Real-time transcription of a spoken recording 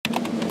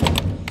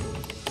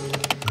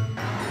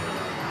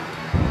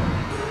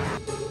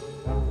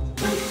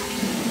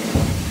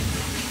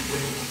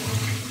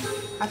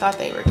I thought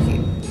they were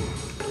cute.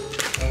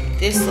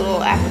 This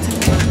little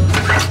appetizer.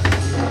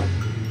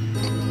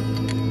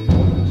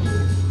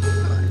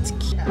 Oh, it's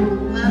cute. I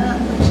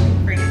love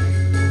print.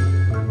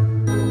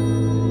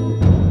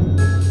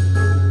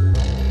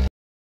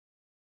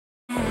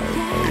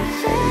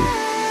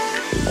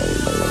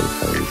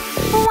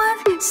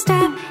 One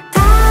step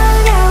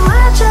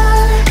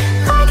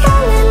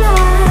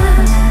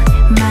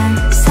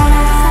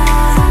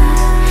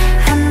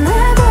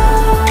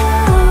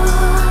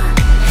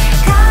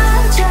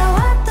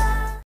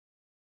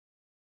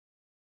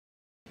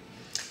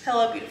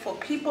Hello beautiful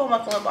people,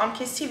 welcome to Balm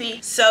Kiss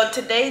TV. So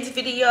today's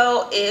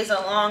video is a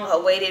long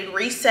awaited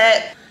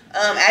reset.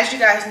 As you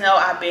guys know,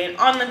 I've been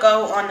on the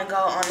go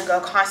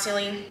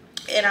constantly,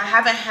 and I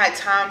haven't had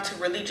time to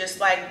really just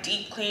like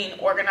deep clean,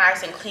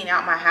 organize, and clean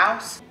out my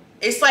house.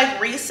 It's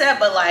like reset,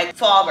 but like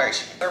fall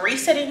version. We're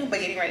resetting, but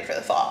getting ready for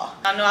the fall.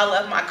 I know I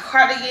love my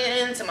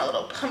cardigans and my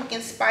little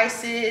pumpkin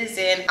spices,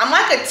 and I'm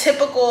like a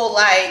typical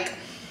like,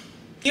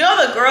 you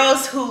know, the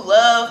girls who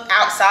love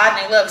outside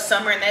and they love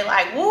summer and they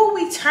like, woo,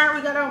 we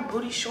got on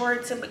booty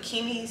shorts and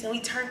bikinis and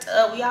we turned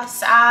up, we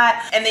outside.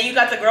 And then you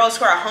got the girls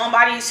who are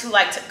homebodies who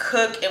like to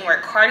cook and wear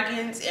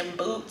cardigans and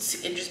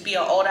boots and just be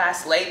an old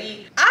ass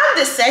lady. I'm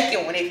the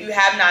second one, if you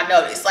have not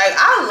noticed. Like,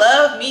 I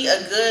love me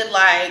a good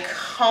like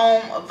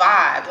home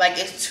vibe. Like,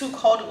 it's too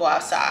cold to go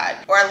outside,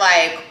 or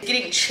like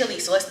getting chilly,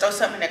 so let's throw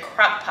something in a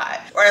crock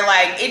pot, or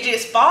like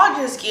fall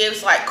just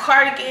gives like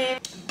cardigan,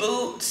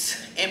 boots,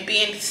 and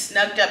being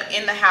snugged up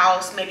in the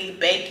house, maybe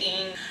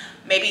baking,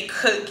 maybe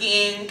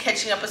cooking,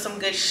 catching up with some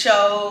good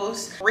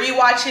shows,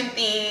 rewatching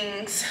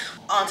things,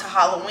 onto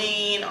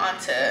Halloween,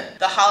 onto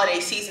the holiday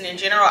season in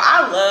general.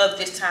 I love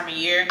this time of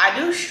year. I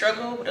do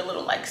struggle with a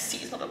little like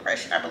seasonal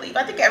depression, I believe.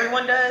 I think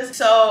everyone does.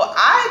 So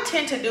I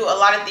tend to do a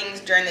lot of things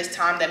during this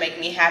time that make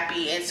me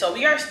happy. And so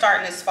we are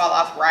starting this fall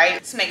off right.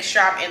 Let's make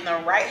sure I'm in the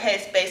right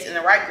headspace, in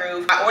the right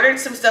groove. I ordered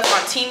some stuff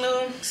on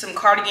Temu, some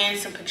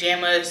cardigans, some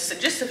pajamas, so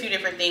just a few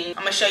different things.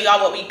 I'm gonna show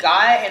y'all what we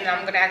got, and then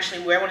I'm gonna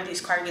actually wear one of these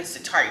cardigans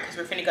to Target because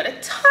we're finna go to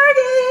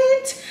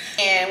Target.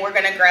 And we're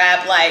gonna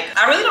grab like,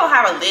 I really don't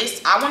have a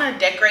list. I wanna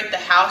decorate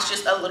the house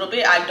just a little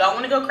bit. I don't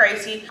want to go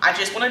crazy. I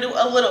just want to do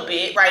a little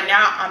bit. Right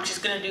now I'm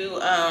just gonna do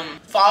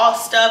fall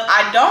stuff.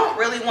 I don't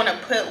really want to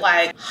put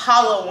like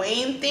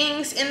Halloween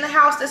things in the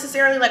house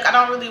necessarily. Like, I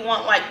don't really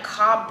want like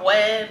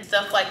cobweb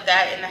stuff like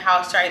that in the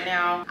house right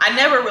now. I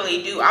never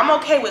really do. I'm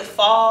okay with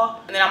fall,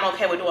 and then I'm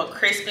okay with doing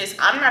Christmas.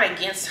 I'm not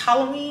against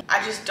Halloween.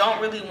 I just don't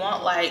really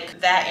want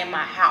like that in my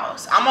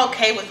house. I'm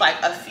okay with like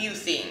a few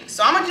things.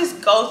 So I'm gonna just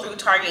go through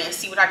Target and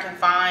see what I can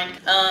find.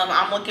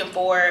 I'm looking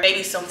for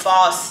maybe some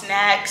fall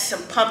snacks,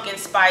 some pumpkin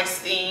spice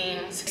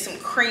things, some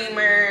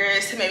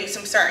creamers, maybe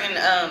some certain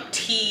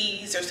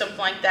teas or something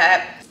like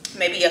that,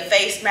 maybe a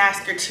face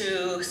mask or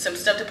two, some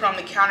stuff to put on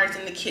the counters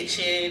in the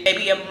kitchen,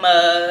 maybe a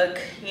mug.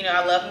 You know,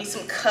 I love me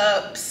some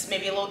cups,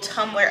 maybe a little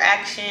tumbler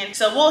action.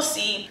 So we'll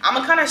see. I'm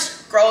gonna kind of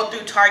scroll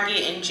through Target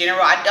in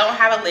general. I don't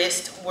have a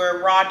list.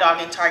 We're raw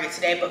dogging Target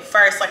today, but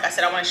first, like I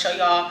said, I want to show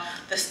y'all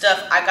the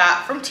stuff I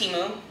got from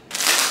Temu.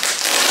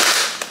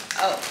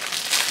 Oh,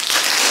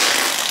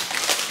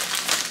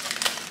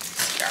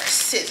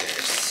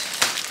 scissors.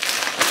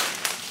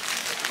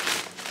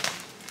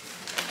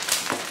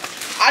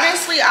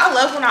 Honestly, I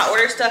love when I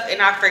order stuff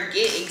and I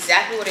forget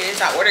exactly what it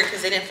is I ordered,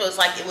 because then it feels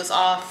like it was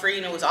all free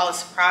and it was all a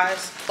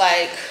surprise.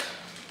 Like,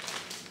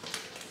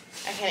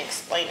 I can't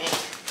explain it.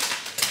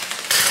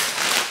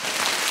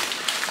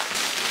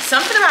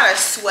 Something about a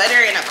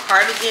sweater and a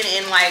cardigan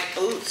and like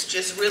boots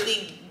just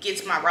really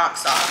gets my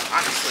rocks off,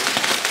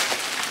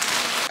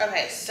 honestly.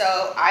 Okay,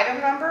 so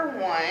item number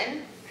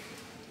one.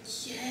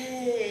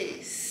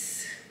 Yes.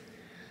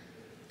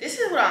 This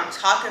is what I'm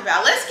talking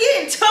about. Let's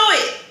get into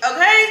it,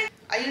 okay?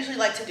 I usually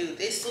like to do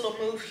this little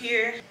move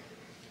here.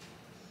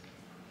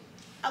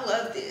 I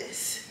love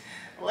this.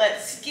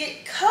 Let's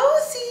get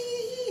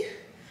cozy.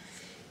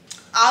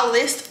 I'll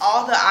list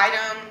all the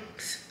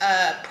items,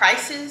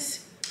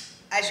 prices,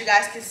 as you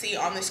guys can see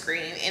on the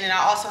screen. And then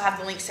I'll also have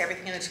the links to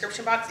everything in the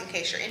description box in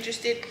case you're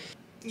interested.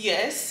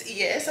 Yes,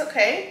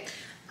 okay.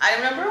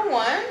 Item number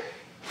one.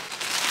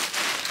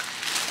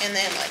 And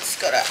then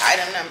let's go to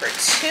item number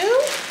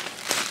two.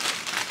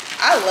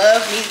 I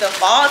love me the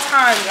fall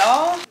time,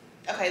 y'all.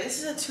 Okay,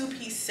 this is a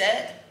two-piece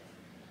set.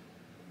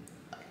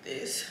 Like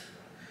this.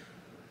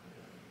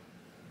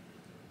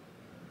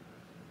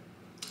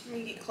 Let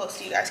me get close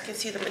so you guys can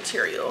see the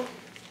material.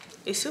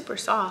 It's super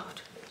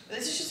soft.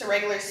 This is just a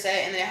regular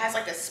set, and then it has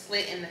like a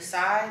split in the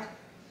side.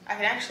 I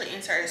can actually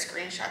insert a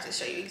screenshot to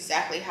show you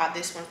exactly how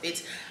this one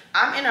fits.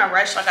 I'm in a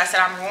rush. Like I said,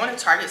 I'm going to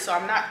Target, so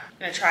I'm not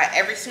gonna try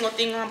every single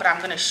thing on, but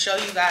I'm gonna show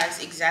you guys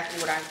exactly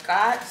what I've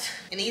got.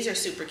 And these are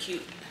super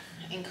cute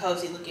and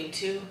cozy looking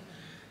too.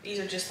 These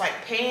are just like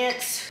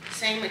pants,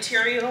 same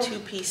material,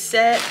 two-piece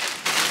set.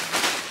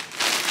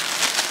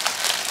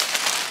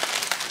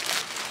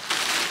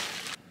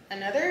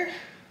 Another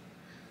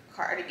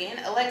cardigan.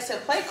 Alexa,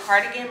 play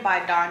Cardigan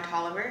by Don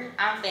Tolliver.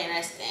 I'm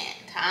finna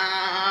spend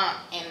time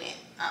in it.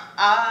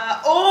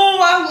 Oh,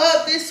 I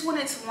love this one.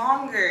 It's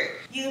longer.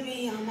 You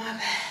be on my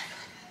back.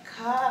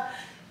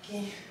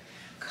 again.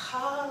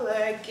 Call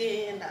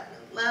again. I'm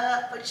in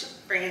love with your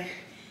friend.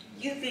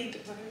 You be the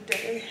one that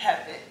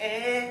have the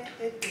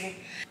everything.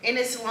 And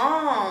it's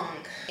long.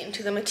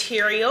 Into the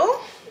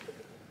material.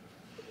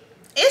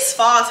 It's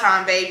fall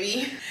time,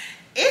 baby.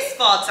 It's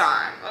fall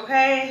time,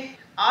 okay?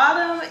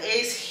 Autumn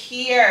is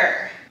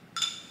here.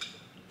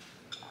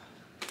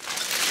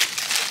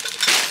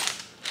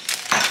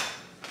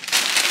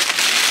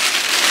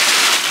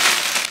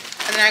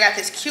 And then I got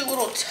this cute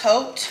little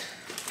tote.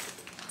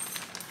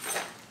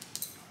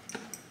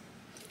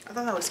 I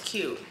thought that was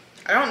cute.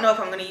 I don't know if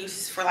I'm gonna use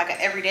this for like an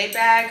everyday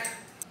bag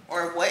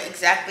or what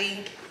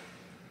exactly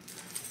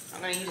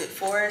I'm gonna use it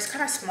for. It's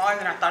kind of smaller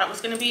than I thought it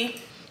was gonna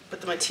be, but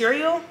the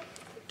material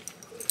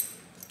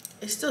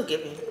is still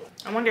giving.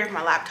 I wonder if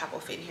my laptop will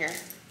fit in here.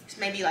 It's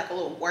maybe like a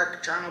little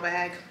work journal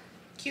bag.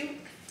 Cute.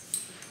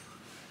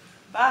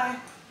 Bye.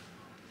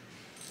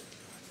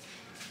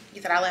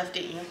 You thought I left,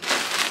 didn't you?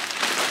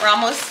 We're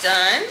almost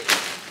done.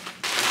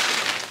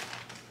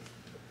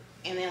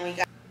 And then we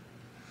got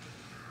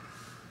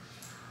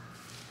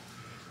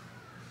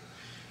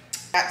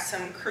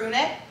some crew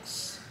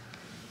necks.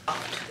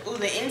 Ooh,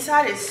 the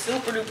inside is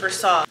super duper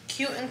soft.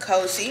 Cute and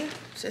cozy. It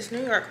says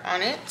New York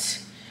on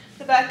it.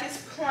 The back is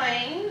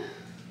plain.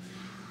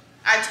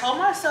 I told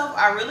myself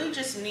I really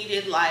just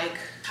needed like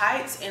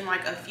tights and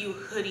like a few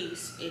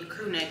hoodies and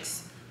crew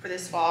necks for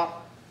this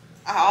fall.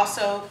 I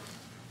also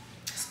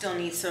still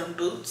need some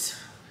boots.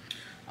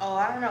 Oh,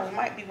 I don't know. We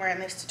might be wearing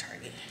this to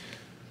Target.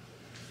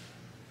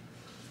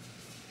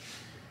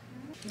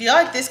 Do you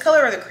like this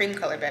color or the cream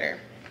color better?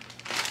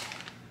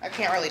 I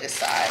can't really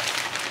decide.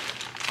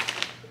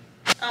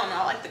 I don't know.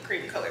 I like the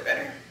cream color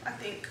better. I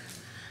think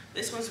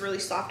this one's really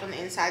soft on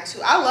the inside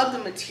too. I love the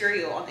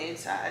material on the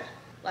inside.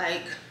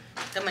 Like,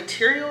 the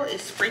material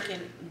is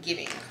freaking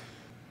giving.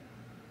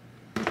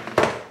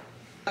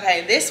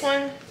 Okay, this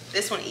one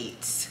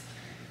eats.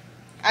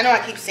 I know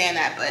I keep saying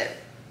that, but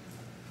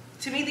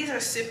to me, these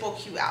are simple,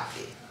 cute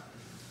outfits.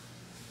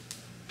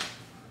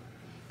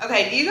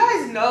 Okay, do you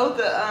guys know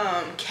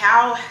the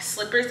cow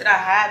slippers that I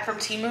had from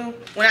Temu?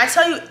 When I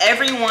tell you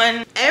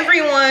everyone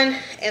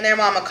and their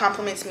mama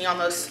compliments me on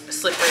those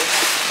slippers.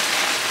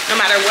 No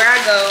matter where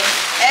I go,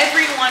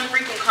 everyone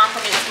freaking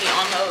compliments me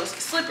on those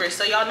slippers.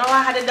 So y'all know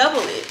I had to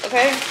double it,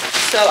 okay?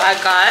 So I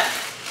got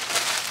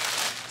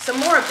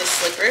some more of the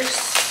slippers.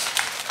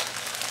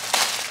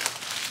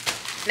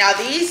 Now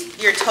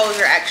these, your toes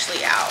are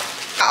actually out.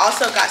 I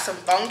also got some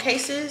phone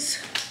cases.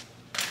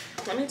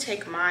 Let me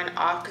take mine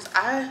off because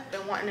I've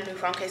been wanting a new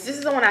phone case. This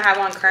is the one I have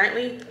on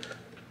currently,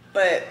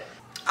 but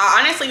I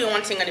honestly been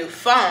wanting a new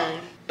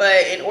phone.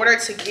 But in order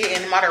to get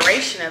in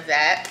moderation of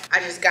that, I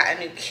just got a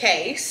new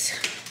case.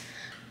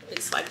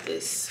 It's like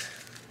this.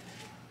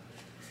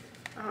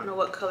 I don't know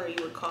what color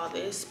you would call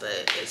this,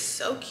 but it's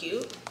so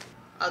cute.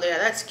 Oh yeah,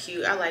 that's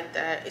cute. I like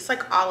that. It's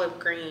like olive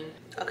green.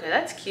 Okay,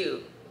 that's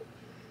cute.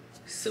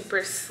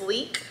 Super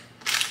sleek.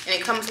 And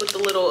it comes with the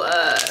little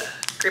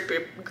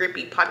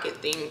grippy pocket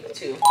thing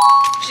too.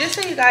 Just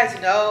so you guys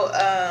know,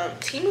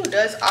 Temu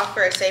does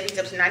offer a savings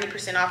up to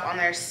 90% off on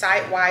their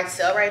site-wide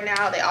sale right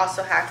now. They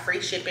also have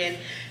free shipping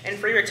and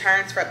free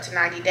returns for up to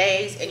 90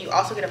 days. And you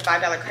also get a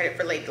 $5 credit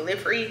for late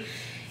delivery.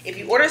 If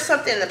you order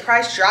something and the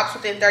price drops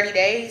within 30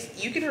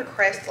 days, you can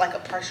request like a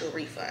partial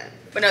refund.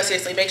 But no,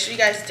 seriously, make sure you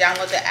guys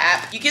download the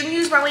app. You can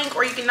use my link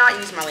or you cannot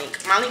use my link.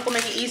 My link will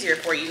make it easier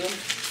for you,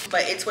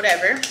 but it's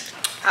whatever.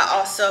 I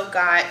also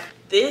got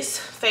this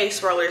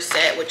face roller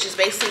set, which is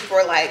basically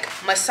for like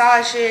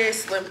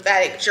massages,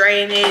 lymphatic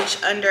drainage,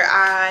 under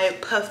eye,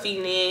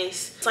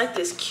 puffiness. It's like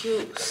this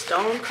cute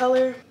stone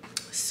color.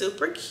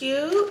 Super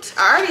cute.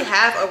 I already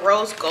have a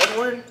rose gold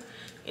one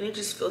and it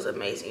just feels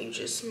amazing. You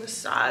just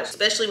massage,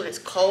 especially when it's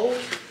cold.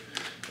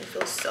 It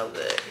feels so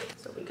good.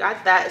 So we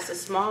got that. It's a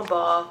small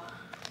ball.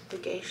 The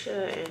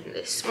geisha and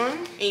this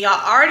one. And y'all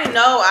already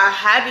know I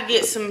had to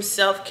get some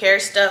self-care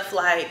stuff,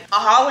 like a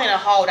haul and a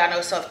haul. I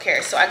know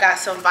self-care. So I got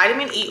some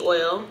vitamin E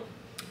oil,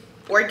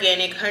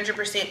 organic,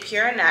 100%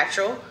 pure and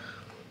natural.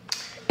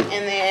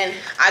 And then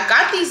I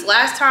got these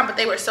last time, but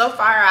they were so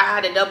fire I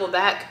had to double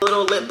back.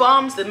 Little lip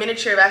balms, the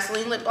miniature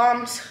Vaseline lip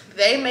balms.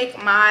 They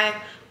make my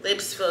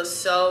lips feel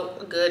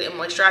so good and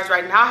moisturized.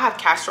 Right now I have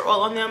castor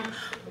oil on them,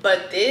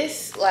 but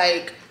this,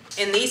 like,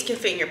 and these can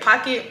fit in your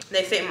pocket.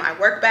 They fit in my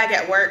work bag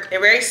at work.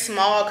 They're very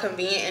small,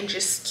 convenient, and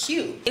just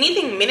cute.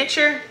 Anything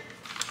miniature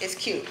is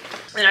cute.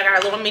 And I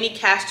got a little mini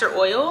castor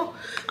oil.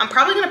 I'm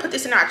probably gonna put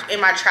this in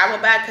my travel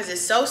bag because it's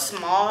so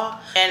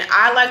small. And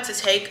I like to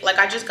take, like,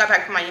 I just got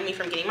back from Miami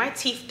from getting my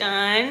teeth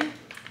done.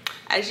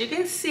 As you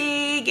can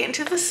see, getting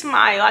to the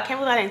smile. I can't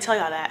believe I didn't tell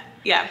y'all that.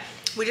 Yeah.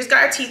 We just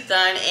got our teeth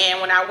done, and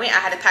when I went, I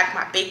had to pack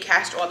my big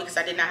castor oil because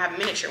I did not have a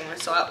miniature one.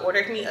 So I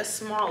ordered me a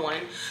small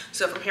one.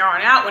 So from here on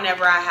out,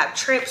 whenever I have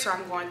trips or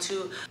I'm going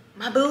to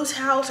my boo's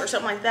house or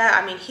something like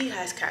that, I mean, he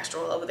has castor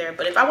oil over there.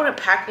 But if I want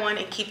to pack one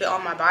and keep it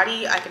on my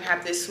body, I can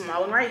have this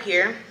small one right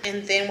here.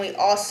 And then we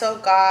also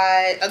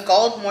got a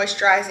gold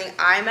moisturizing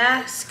eye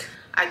mask.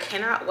 I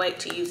cannot wait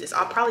to use this.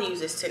 I'll probably use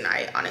this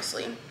tonight,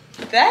 honestly.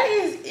 that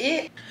is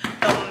it.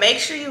 So make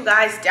sure you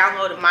guys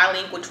download my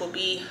link, which will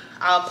be,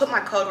 I'll put my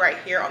code right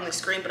here on the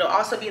screen, but it'll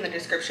also be in the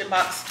description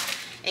box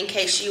in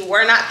case you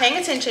were not paying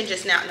attention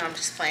just now. No, I'm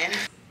just playing.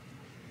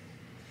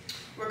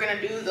 We're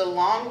gonna do the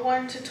long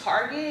one to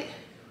Target.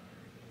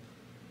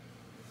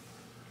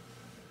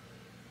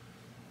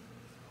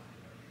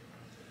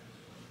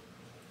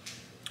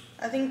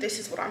 I think this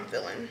is what I'm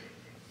feeling.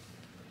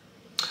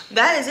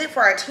 That is it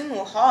for our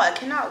Temu haul. I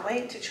cannot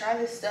wait to try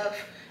this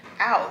stuff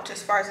out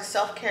as far as the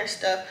self-care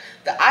stuff.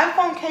 The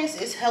iPhone case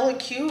is hella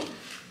cute.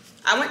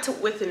 I went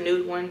with the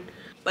nude one,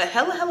 but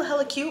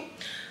hella cute.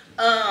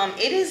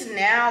 It is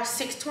now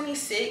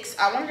 6:26.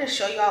 I wanted to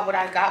show y'all what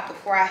I got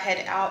before I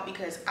head out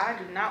because I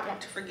do not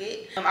want to forget.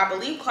 I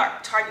believe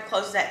Target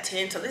closes at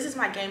 10, so this is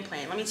my game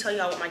plan. Let me tell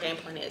y'all what my game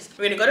plan is.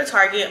 We're gonna go to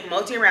Target,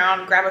 multi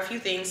around, grab a few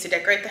things to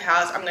decorate the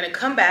house. I'm gonna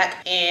come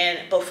back,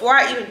 and before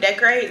I even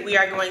decorate, we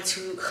are going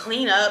to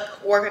clean up,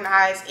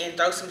 organize, and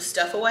throw some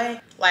stuff away.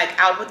 Like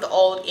out with the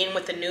old, in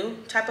with the new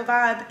type of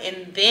vibe.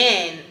 And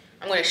then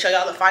I'm gonna show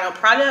y'all the final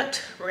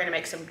product. We're gonna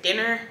make some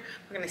dinner.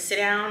 We're gonna sit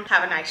down,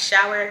 have a nice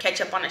shower,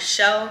 catch up on a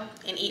show,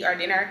 and eat our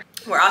dinner.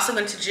 We're also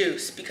going to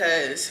juice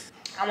because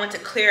I want to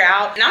clear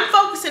out. And I'm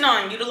focusing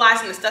on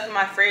utilizing the stuff in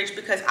my fridge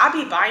because I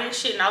be buying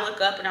shit and I look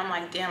up and I'm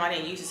like, damn, I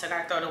didn't use this, I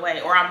gotta throw it away.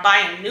 Or I'm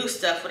buying new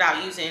stuff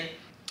without using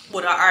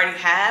what I already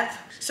have.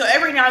 So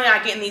every now and then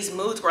I get in these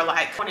moods where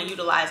like, I wanna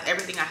utilize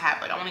everything I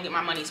have. Like I wanna get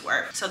my money's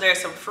worth. So there's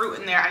some fruit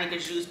in there I need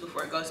to juice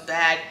before it goes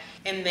bad.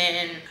 And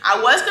then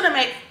I was gonna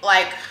make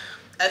like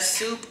a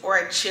soup or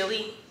a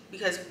chili,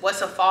 because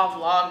what's a fall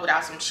vlog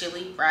without some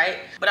chili, right?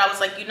 But I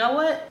was like, you know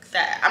what?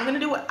 I'm gonna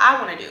do what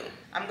I wanna do.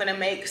 I'm gonna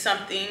make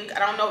something, I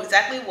don't know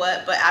exactly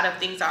what, but out of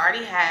things I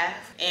already have,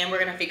 and we're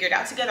gonna figure it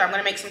out together. I'm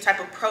gonna make some type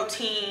of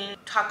protein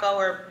taco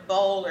or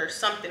bowl or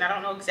something. I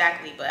don't know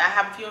exactly, but I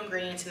have a few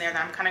ingredients in there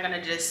that I'm kinda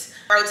gonna just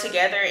throw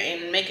together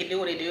and make it do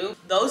what it do.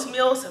 Those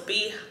meals will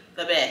be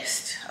the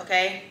best,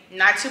 okay?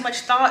 Not too much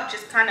thought,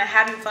 just kinda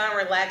having fun,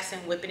 relaxing,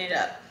 whipping it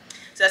up.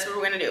 So that's what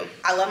we're gonna do.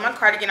 I love my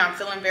cardigan. I'm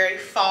feeling very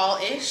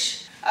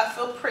fall-ish. I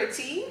feel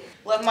pretty.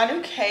 Love my new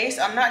case.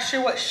 I'm not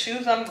sure what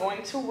shoes I'm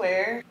going to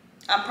wear.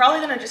 I'm probably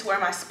gonna just wear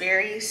my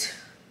Sperry's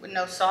with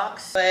no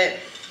socks, but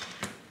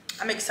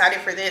I'm excited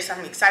for this.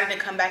 I'm excited to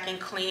come back and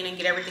clean and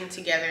get everything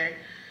together.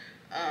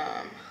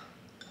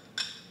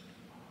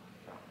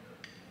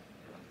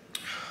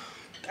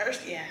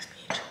 Thirsty ass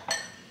bitch.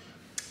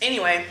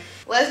 Anyway,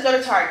 let's go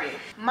to Target.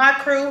 My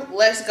crew,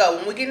 let's go.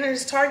 When we get into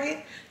this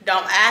Target,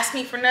 don't ask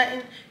me for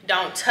nothing.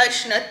 Don't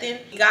touch nothing.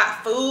 We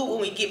got food when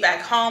we get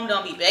back home.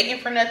 Don't be begging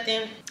for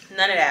nothing.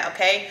 None of that,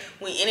 okay?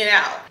 We in and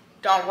out.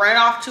 Don't run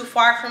off too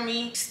far from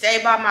me.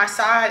 Stay by my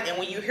side. And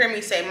when you hear me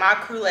say my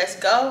crew, let's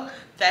go,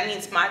 that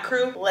means my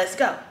crew, let's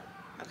go.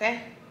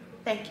 Okay?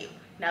 Thank you.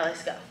 Now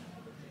let's go.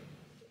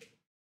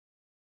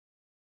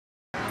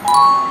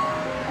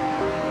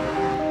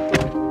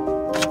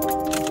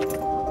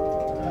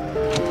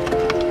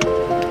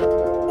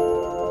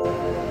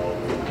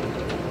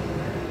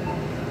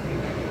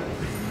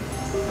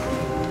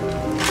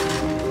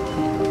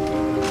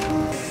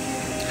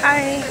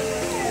 Hi,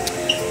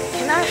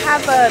 can I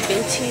have a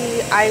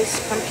venti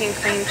iced pumpkin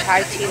cream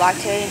chai tea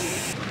latte?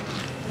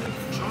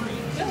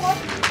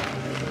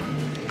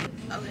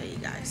 Okay, you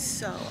guys,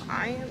 so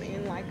I am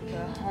in like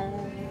the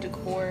home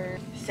decor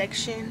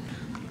section.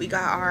 We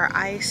got our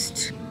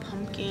iced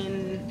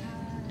pumpkin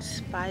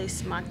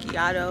spice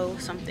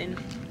macchiato something.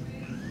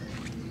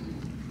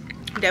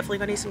 Definitely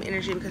gonna need some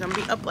energy because I'm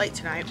gonna be up late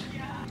tonight.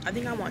 I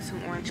think I want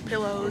some orange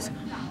pillows,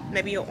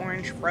 maybe an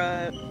orange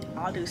rug.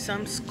 I'll do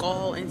some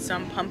skull and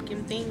some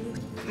pumpkin things.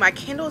 My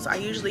candles I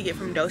usually get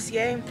from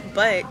Dossier,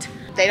 but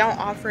they don't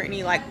offer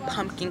any like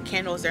pumpkin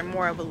candles. They're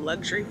more of a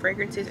luxury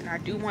fragrances, and I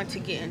do want to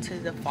get into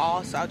the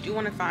fall, so I do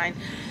want to find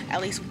at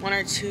least one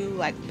or two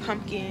like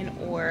pumpkin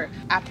or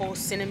apple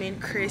cinnamon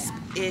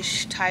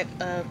crisp-ish type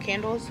of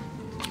candles,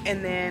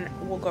 and then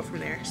we'll go from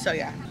there. So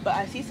yeah, but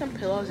I see some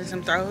pillows and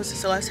some throws,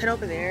 so let's head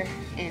over there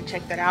and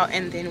check that out,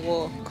 and then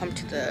we'll come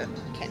to the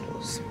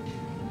candles.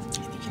 If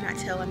you cannot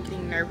tell, I'm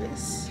getting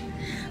nervous,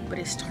 but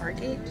it's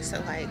Target,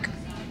 so like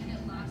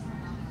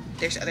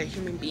there's other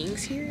human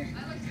beings here,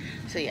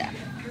 so yeah,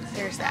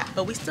 there's that.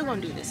 But we still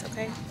gonna do this,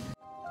 okay?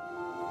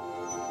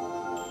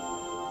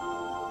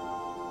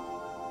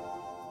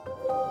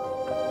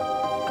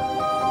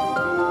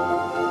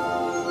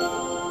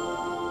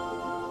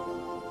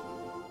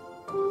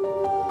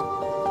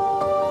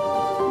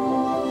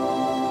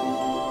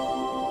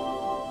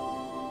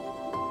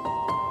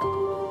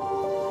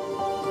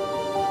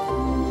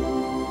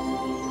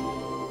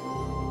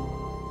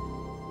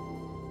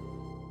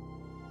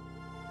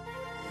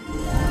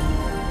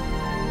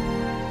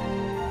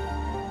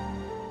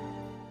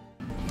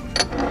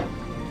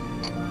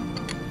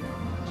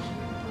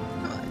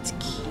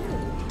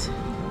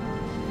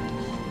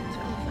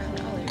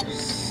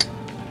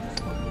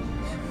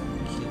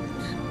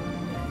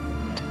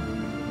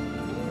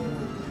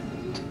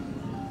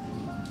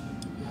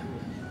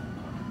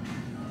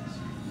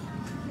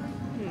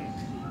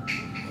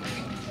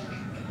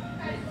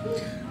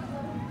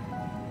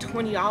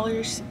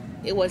 $20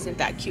 it wasn't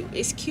that cute.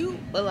 It's cute,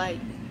 but like,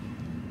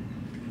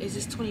 is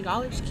this $20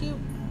 cute?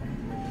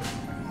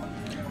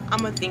 I'm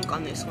gonna think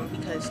on this one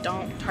because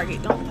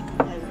Target don't fucking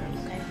play with me,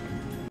 okay?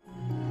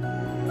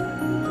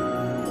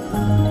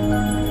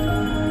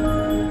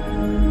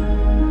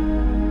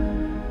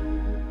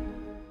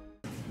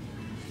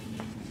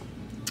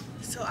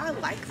 So I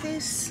like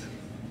this,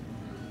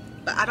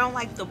 but I don't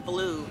like the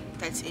blue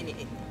that's in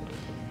it.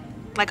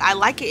 Like, I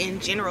like it in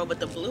general, but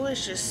the blue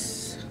is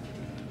just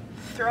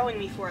throwing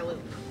me for a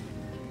loop.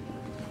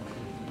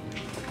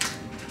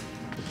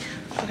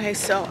 Okay,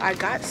 so I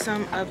got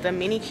some of the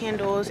mini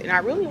candles, and I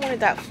really wanted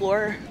that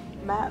floor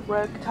mat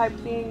rug type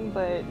thing,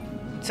 but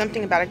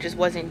something about it just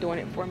wasn't doing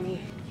it for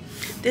me.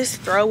 This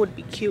throw would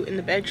be cute in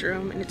the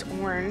bedroom, and it's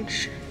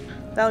orange.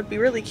 That would be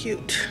really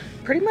cute.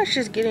 Pretty much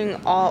just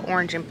getting all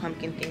orange and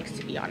pumpkin things,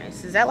 to be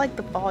honest. Is that like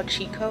the fall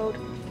cheat code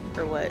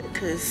or what?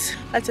 Because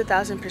that's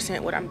 1000%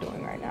 what I'm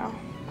doing right now.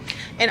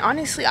 And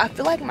honestly, I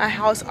feel like my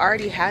house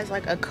already has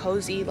like a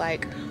cozy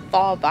like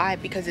fall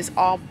vibe because it's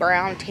all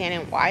brown, tan,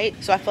 and white.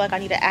 So I feel like I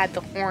need to add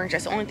the orange.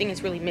 That's the only thing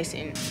it's really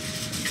missing.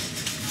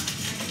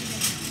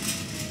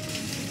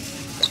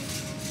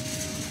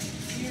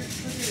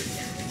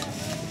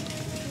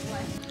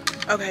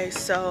 Okay,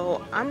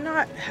 so I'm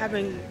not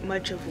having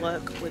much of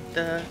luck with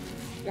the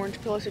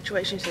orange pillow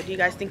situation. So do you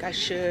guys think I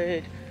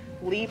should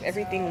leave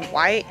everything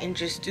white and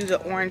just do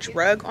the orange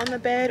rug on the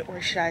bed,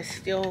 or should I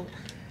still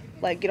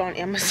like get on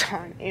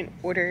Amazon and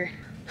order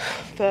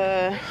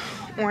the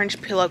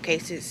orange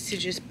pillowcases to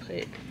just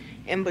put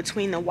in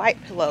between the white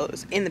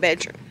pillows in the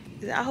bedroom?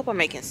 I hope I'm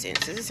making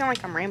sense. Does it sound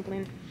like I'm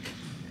rambling?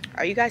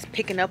 Are you guys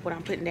picking up what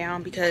I'm putting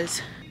down?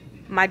 Because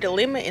my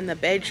dilemma in the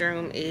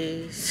bedroom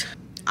is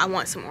I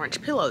want some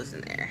orange pillows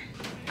in there.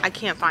 I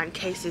can't find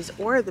cases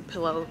or the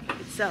pillow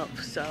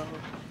itself, so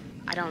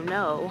I don't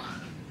know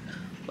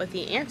what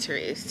the answer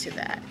is to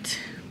that.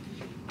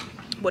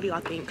 What do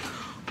y'all think?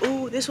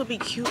 Ooh, this would be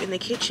cute in the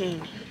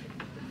kitchen.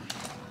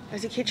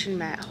 There's a kitchen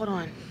mat. Hold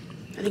on.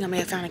 I think I may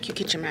have found a cute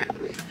kitchen mat.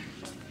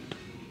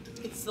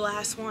 It's the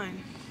last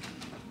one.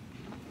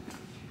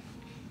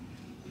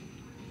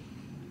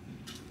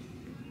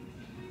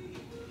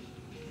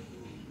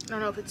 I don't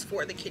know if it's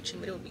for the kitchen,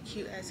 but it would be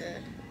cute as a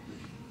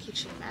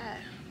kitchen mat.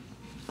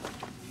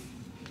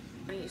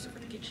 I'm gonna use it for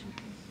the kitchen.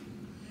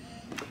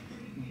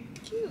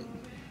 Cute.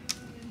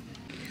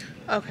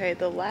 Okay,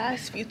 the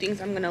last few things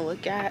I'm gonna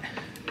look at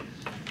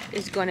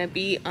is gonna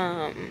be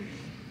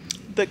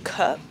the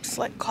cups,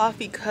 like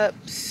coffee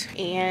cups,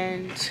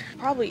 and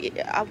I'll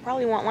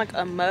probably want like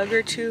a mug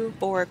or two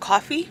for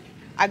coffee.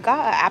 I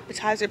got an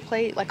appetizer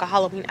plate, like a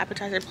Halloween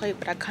appetizer plate,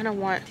 but I kind of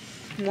want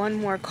one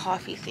more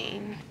coffee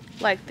thing.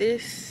 Like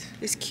this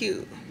is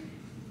cute,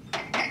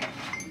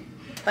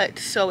 but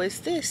so is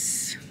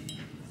this,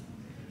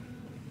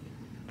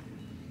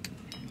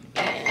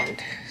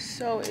 and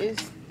so is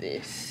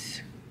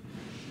this.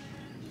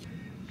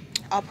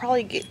 I'll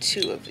probably get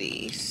 2 of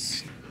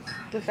these.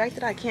 The fact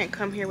that I can't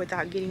come here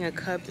without getting a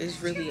cup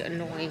is really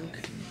annoying.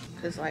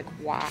 Cause like,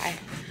 why?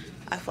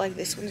 I feel like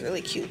this one's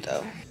really cute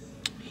though.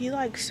 He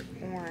likes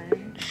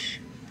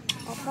orange.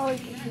 I'll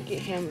probably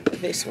get him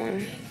this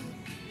one.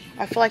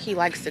 I feel like he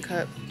likes the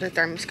cup, the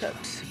thermos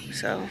cups.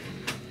 So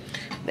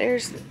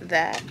there's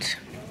that.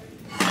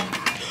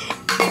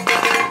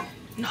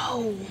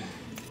 No,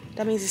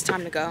 that means it's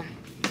time to go.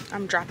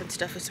 I'm dropping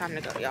stuff. It's time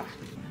to go, y'all.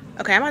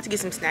 Okay, I'm about to get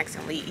some snacks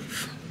and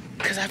leave,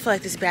 because I feel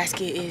like this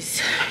basket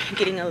is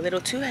getting a little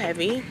too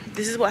heavy.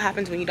 This is what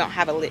happens when you don't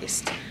have a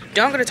list.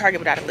 Don't go to Target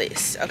without a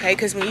list, okay?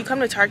 Because when you come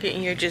to Target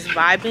and you're just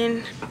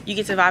vibing, you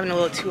get to vibing a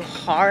little too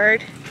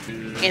hard,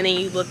 and then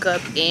you look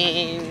up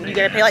and you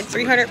gotta pay like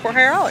 $300,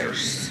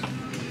 $400.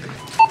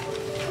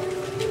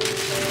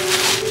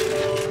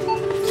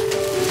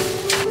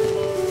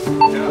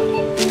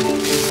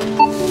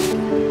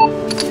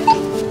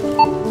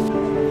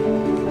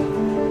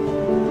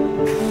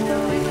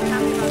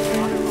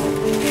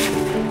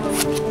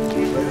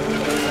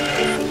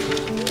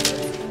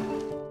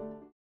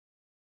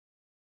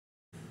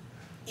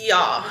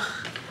 Y'all,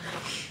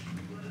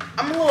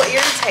 I'm a little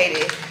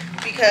irritated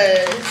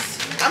because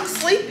I'm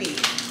sleepy,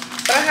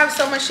 but I have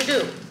so much to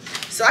do.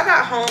 So I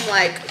got home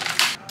like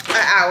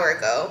an hour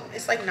ago.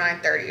 It's like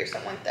 9:30 or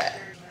something like that.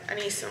 I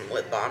need some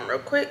lip balm real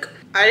quick.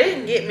 I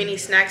didn't get many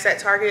snacks at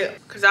Target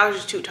because I was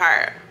just too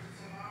tired.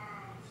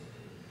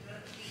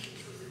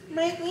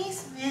 Make me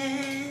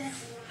smile,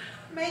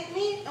 make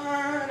me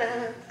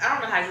honor. I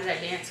don't know how to do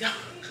that dance, y'all.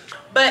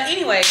 But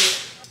anyway,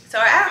 so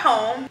we're at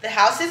home. The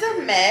house is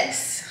a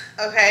mess.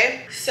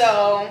 Okay,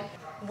 so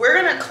we're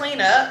gonna clean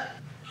up.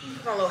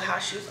 Put my little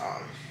house shoes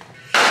on.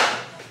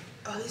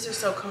 Oh, these are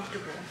so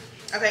comfortable.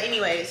 Okay,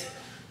 anyways,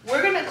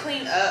 we're gonna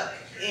clean up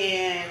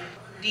and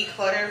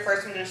declutter.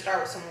 First, I'm gonna start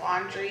with some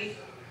laundry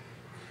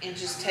and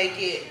just take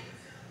it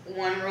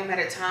one room at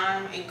a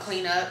time and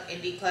clean up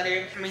and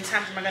declutter. How many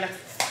times am I gonna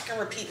fucking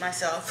repeat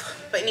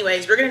myself? But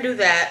anyways, we're gonna do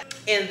that,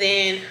 and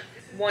then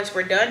once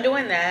we're done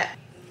doing that,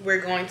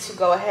 we're going to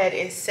go ahead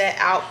and set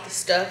out the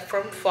stuff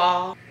from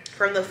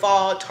the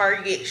fall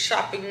Target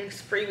shopping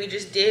spree we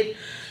just did.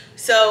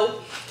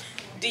 So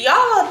Do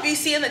y'all be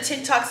seeing the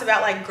TikToks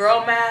about like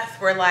girl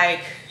math where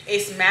like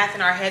it's math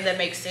in our head that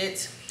makes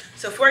sense?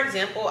 So for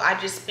example, I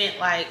just spent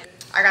like,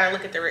 I gotta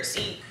look at the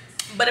receipt,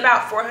 but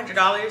about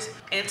 $400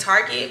 in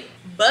Target.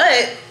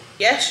 But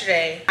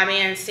yesterday, my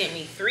man sent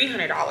me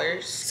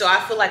 $300. So I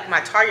feel like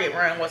my Target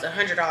run was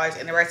 $100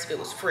 and the rest of it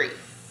was free.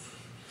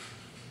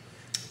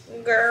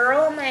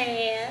 Girl,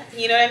 man,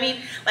 you know what I mean?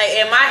 Like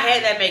in my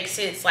head that makes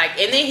sense. Like,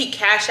 and then he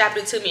cash apped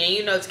it to me, and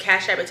you know it's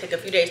cash app, it take a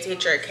few days to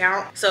hit your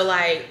account. So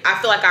like I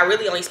feel like I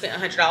really only spent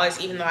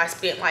 $100 even though I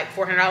spent like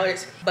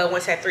 $400. But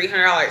once that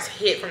 $300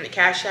 hit from the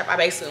cash app, I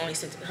basically only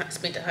spent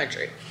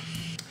 $100.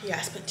 Yeah,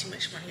 I spent too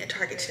much money at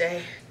Target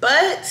today.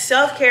 But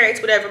self-care,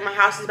 it's whatever. My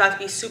house is about to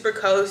be super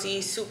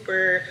cozy,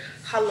 super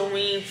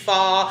Halloween,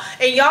 fall.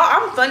 And y'all,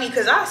 I'm funny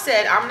because I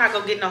said I'm not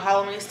gonna get no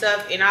Halloween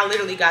stuff, and I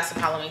literally got some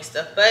Halloween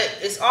stuff, but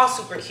it's all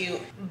super cute.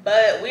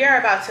 But we are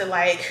about to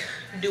like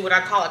do what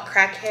I call a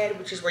crackhead,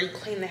 which is where you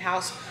clean the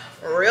house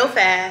real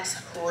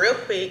fast, real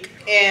quick.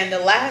 And the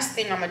last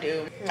thing I'm gonna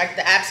do, like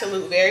the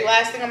absolute very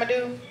last thing I'm gonna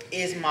do,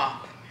 is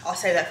mop. I'll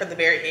say that for the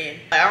very end.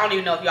 I don't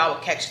even know if y'all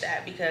will catch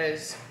that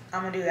because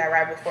I'm gonna do that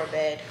right before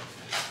bed.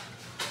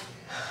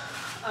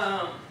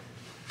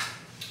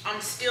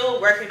 I'm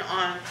still working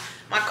on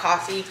my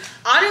coffee.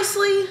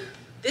 Honestly,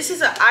 this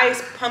is an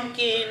iced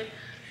pumpkin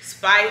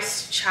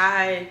spice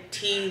chai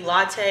tea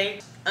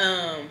latte.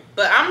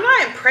 But I'm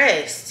not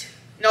impressed.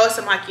 No, it's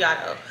a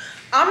macchiato.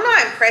 I'm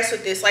not impressed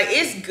with this. Like,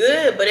 it's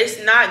good, but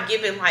it's not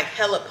giving like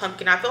hella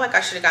pumpkin. I feel like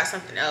I should have got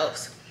something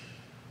else.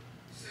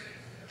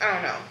 I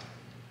don't know.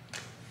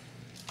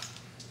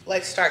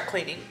 Let's start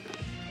cleaning.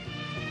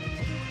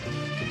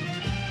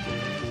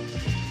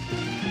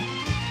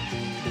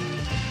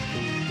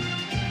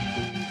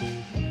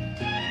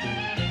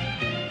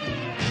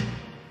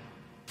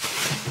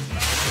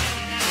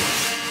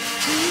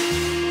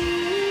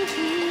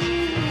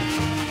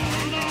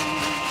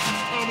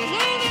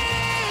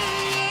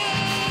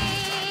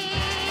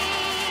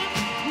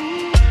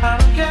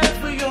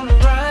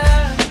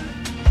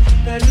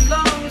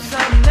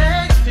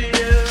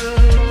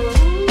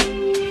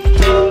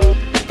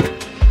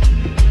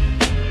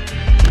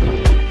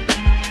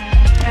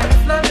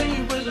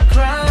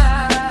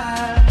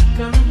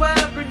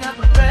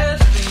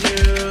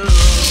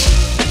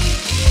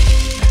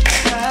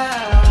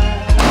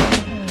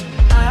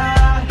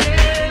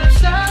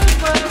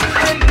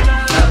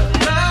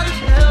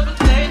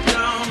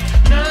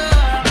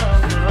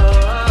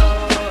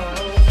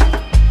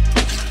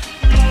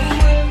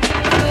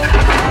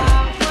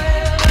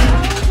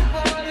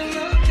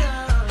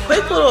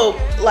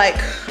 Like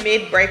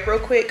mid-break real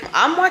quick.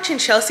 I'm watching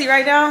Chelsea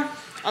right now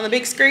on the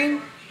big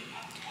screen,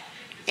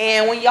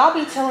 and when y'all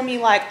be telling me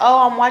like,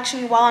 oh, I'm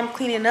watching you while I'm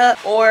cleaning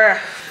up, or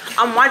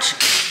I'm watching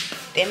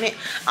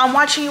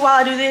you while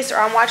I do this, or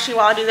I'm watching you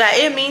while I do that,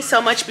 it means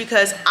so much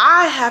because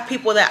I have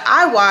people that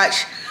I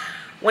watch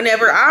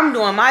whenever I'm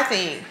doing my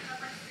thing.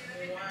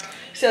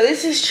 So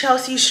this is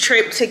Chelsea's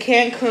trip to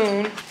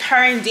Cancun. Her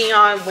and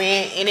Dion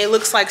went, and it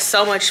looks like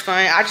so much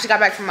fun. I just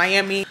got back from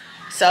Miami,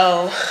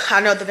 so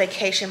I know the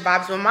vacation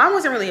vibes, but mine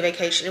wasn't really a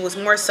vacation. It was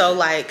more so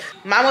like,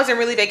 mine wasn't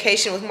really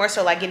vacation. It was more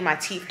so like getting my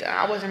teeth done.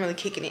 I wasn't really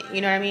kicking it,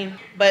 you know what I mean?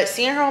 But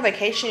seeing her on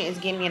vacation is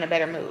getting me in a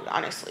better mood,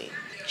 honestly.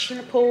 She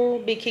in the pool,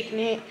 be kicking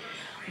it.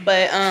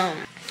 But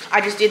I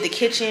just did the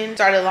kitchen,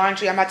 started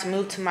laundry. I'm about to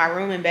move to my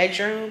room and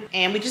bedroom,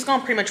 and we just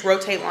gonna pretty much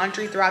rotate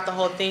laundry throughout the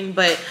whole thing.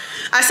 But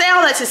I say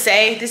all that to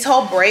say, this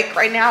whole break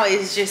right now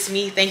is just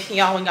me thanking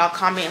y'all when y'all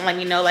comment and let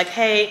me know like,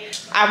 hey,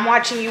 I'm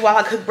watching you while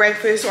I cook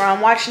breakfast, or I'm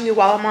watching you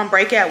while I'm on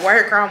break at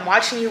work, or I'm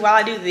watching you while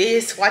I do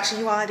this, watching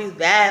you while I do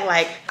that.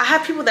 Like, I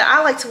have people that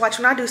I like to watch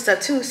when I do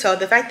stuff too, so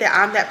the fact that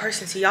I'm that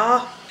person to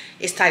y'all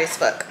is tight as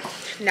fuck.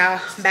 Now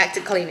back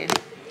to cleaning.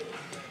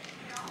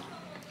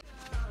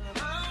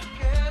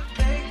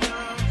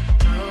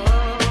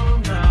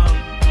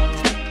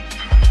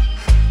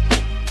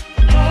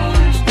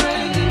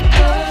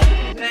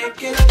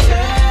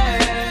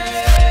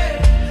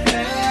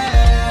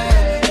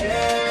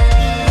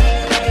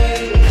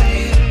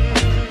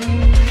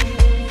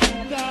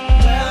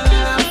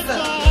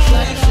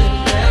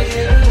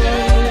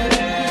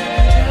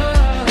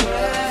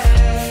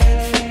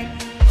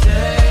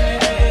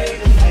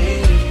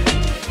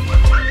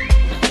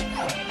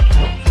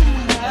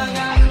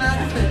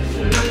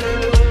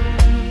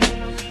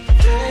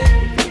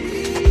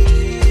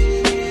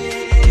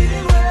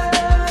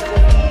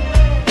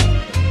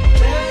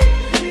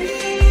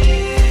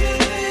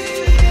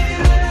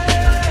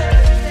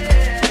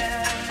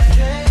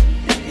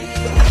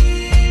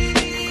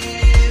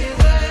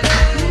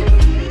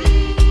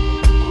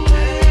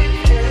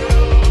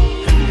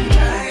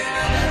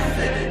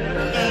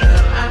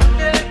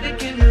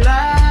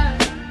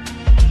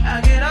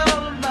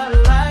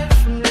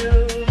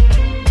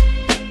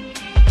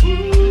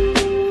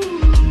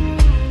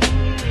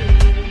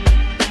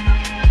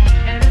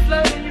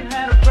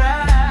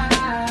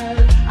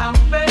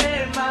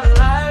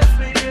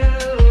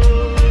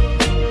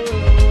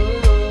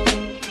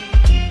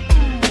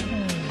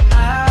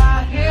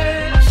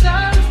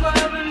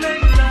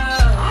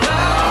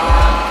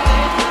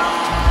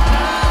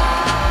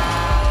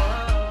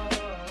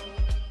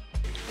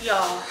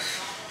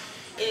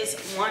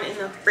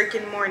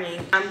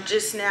 morning. I'm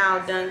just now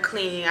done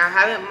cleaning. I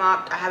haven't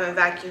mopped, I haven't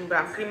vacuumed, but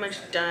I'm pretty much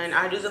done.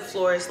 I do the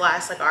floors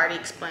last, like I already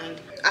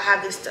explained. I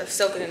have this stuff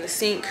soaking in the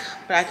sink,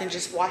 but I can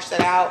just wash that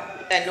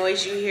out. That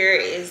noise you hear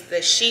is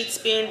the sheets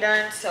being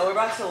done. So we're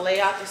about to lay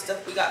out the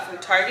stuff we got from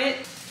Target.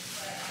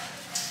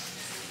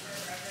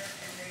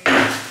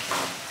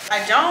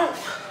 I don't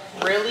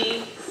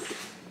really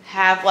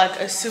have like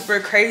a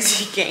super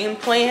crazy game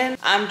plan.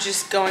 I'm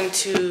just going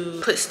to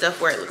put stuff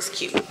where it looks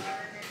cute.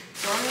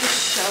 So let me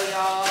show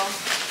y'all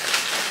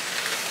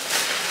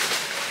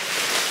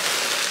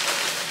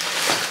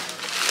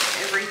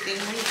everything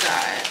we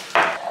got.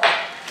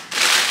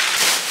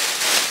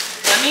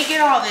 Let me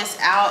get all this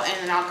out and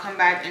then I'll come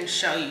back and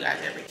show you guys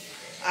everything.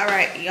 All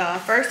right, y'all,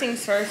 first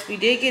things first, we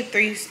did get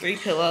three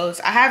pillows.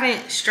 I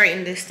haven't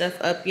straightened this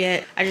stuff up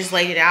yet. I just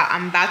laid it out.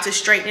 I'm about to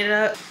straighten it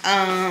up.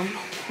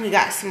 We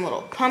got some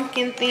little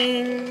pumpkin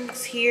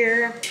things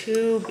here,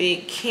 2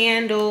 big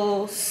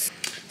candles,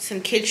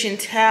 some kitchen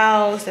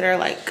towels that are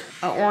like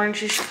an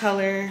orangish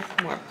color,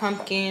 more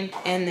pumpkin,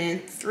 and then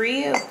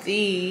 3 of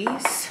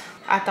these.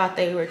 I thought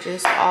they were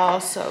just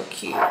all so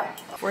cute.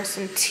 For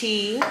some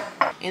tea,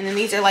 and then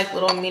these are like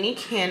little mini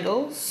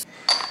candles.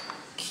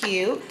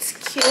 Cute,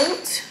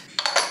 cute.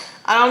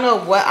 I don't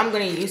know what I'm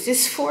gonna use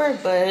this for,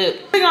 but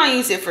we're gonna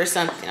use it for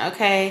something,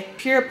 okay?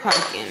 Pure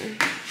pumpkin.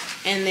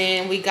 And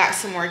then we got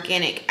some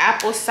organic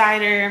apple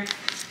cider.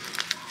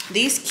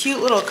 These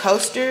cute little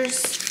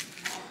coasters.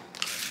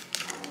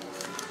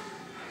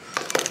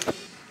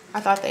 I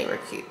thought they were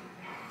cute.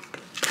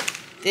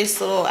 This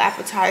little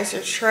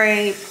appetizer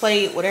tray,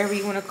 plate, whatever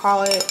you wanna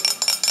call it.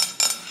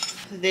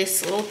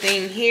 This little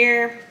thing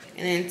here,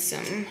 and then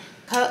some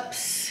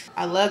cups.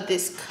 I love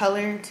this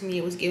color. To me,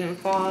 it was giving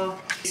fall.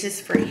 This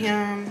is for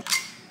him.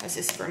 This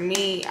is for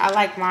me. I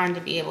like mine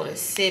to be able to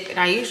sip, and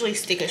I usually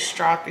stick a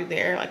straw through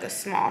there, like a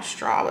small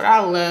straw, but I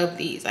love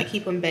these. I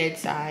keep them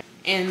bedside.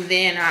 And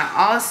then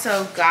I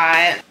also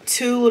got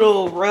 2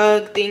 little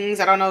rug things.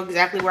 I don't know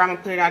exactly where I'm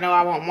gonna put it. I know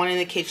I want one in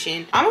the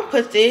kitchen. I'm gonna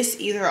put this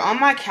either on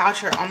my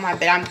couch or on my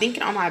bed. I'm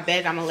thinking on my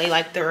bed, I'm gonna lay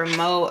like the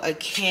remote, a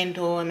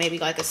candle, and maybe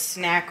like a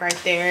snack right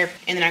there.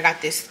 And then I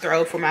got this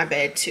throw for my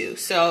bed too.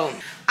 So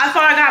I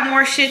thought I got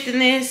more shit than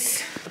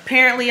this.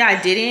 Apparently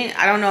I didn't.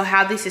 I don't know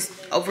how this is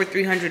over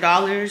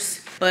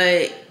 $300, but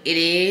it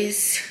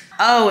is.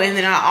 Oh, and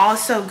then I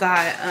also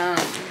got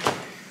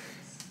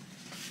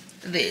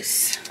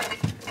this.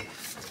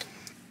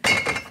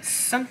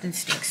 Something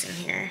stinks in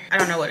here. I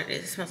don't know what it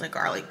is. It smells like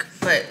garlic,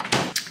 but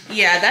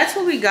yeah, that's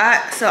what we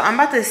got. So I'm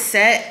about to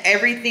set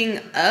everything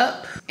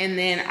up and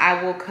then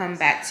I will come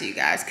back to you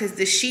guys because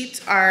the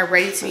sheets are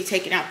ready to be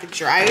taken out the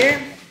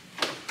dryer.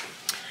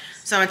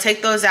 So I'm gonna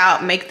take those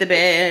out, make the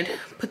bed,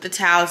 put the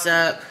towels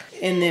up,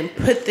 and then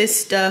put this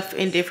stuff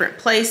in different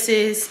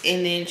places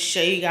and then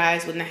show you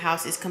guys when the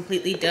house is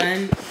completely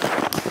done.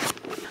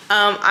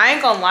 I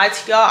ain't gonna lie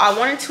to y'all, I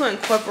wanted to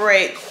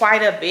incorporate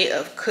quite a bit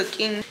of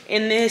cooking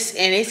in this,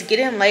 and it's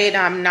getting late and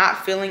I'm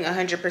not feeling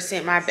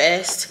 100% my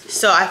best.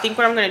 So I think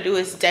what I'm gonna do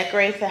is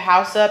decorate the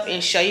house up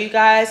and show you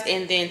guys,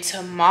 and then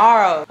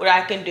tomorrow what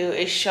I can do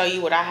is show you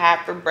what I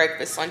have for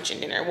breakfast, lunch, and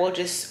dinner. I'll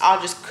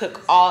just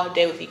cook all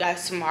day with you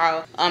guys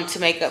tomorrow to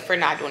make up for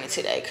not doing it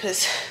today,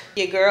 because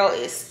your girl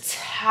is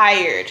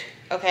tired,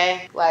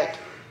 okay? Like,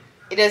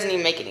 it doesn't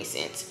even make any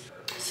sense.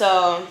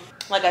 So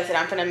like I said,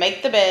 I'm gonna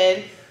make the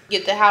bed,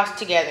 get the house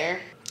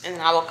together, and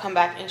then I will come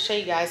back and show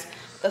you guys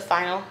the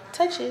final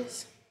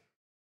touches.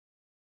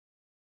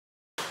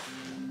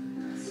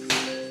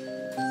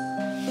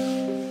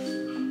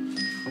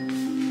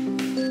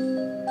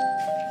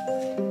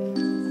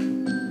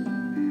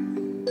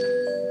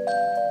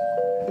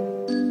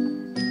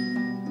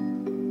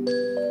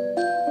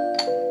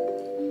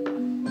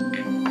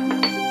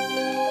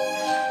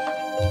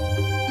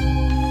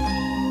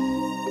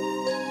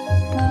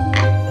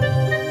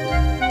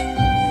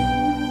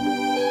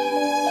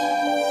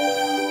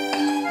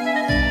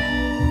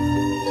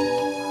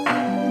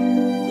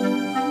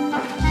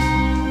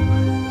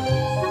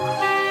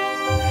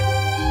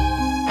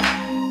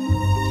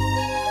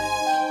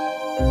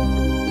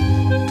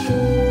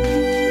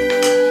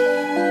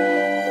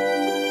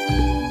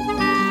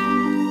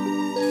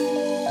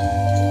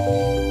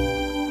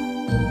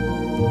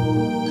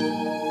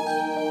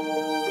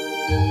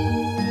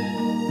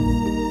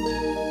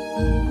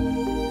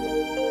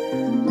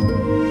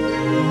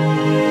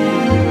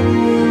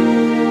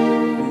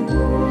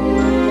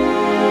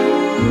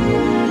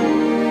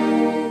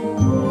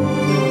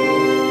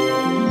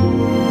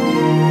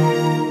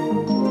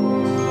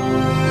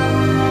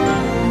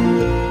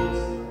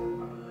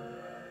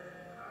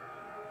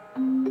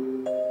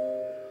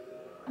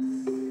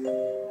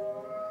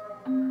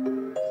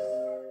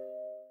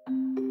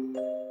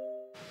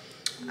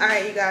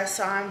 Alright, you guys,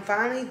 so I'm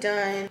finally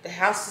done. The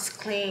house is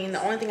clean.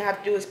 The only thing I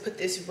have to do is put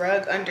this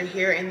rug under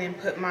here and then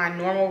put my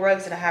normal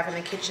rugs that I have in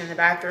the kitchen and the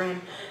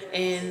bathroom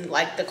in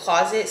like the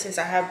closet, since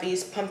I have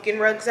these pumpkin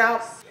rugs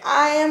out.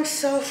 I am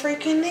so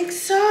freaking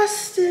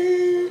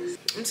exhausted.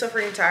 I'm so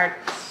freaking tired.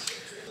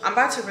 I'm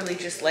about to really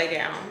just lay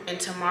down. And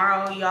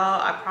tomorrow,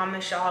 y'all, I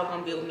promise y'all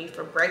gonna be with me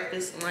for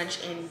breakfast,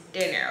 lunch, and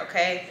dinner,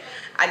 okay?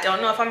 I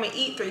don't know if I'm gonna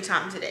eat 3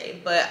 times a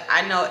day, but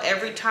I know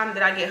every time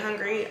that I get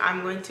hungry,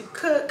 I'm going to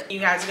cook. You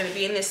guys are gonna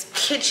be in this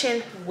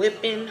kitchen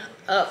whipping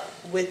up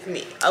with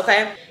me,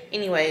 okay?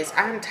 Anyways,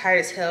 I'm tired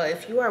as hell.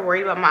 If you are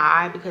worried about my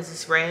eye because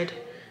it's red,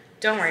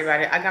 don't worry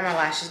about it. I got my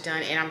lashes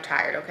done and I'm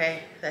tired,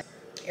 okay?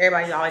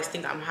 Everybody always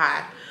think I'm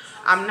high.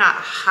 I'm not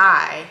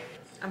high.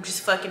 I'm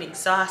just fucking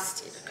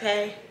exhausted,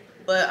 okay?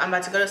 But I'm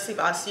about to go to sleep.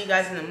 I'll see you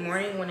guys in the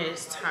morning when it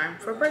is time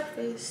for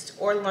breakfast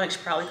or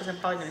lunch probably, because I'm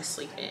probably gonna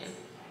sleep in.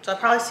 So I'll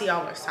probably see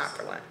y'all when it's time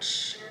for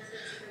lunch.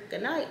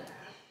 Good night.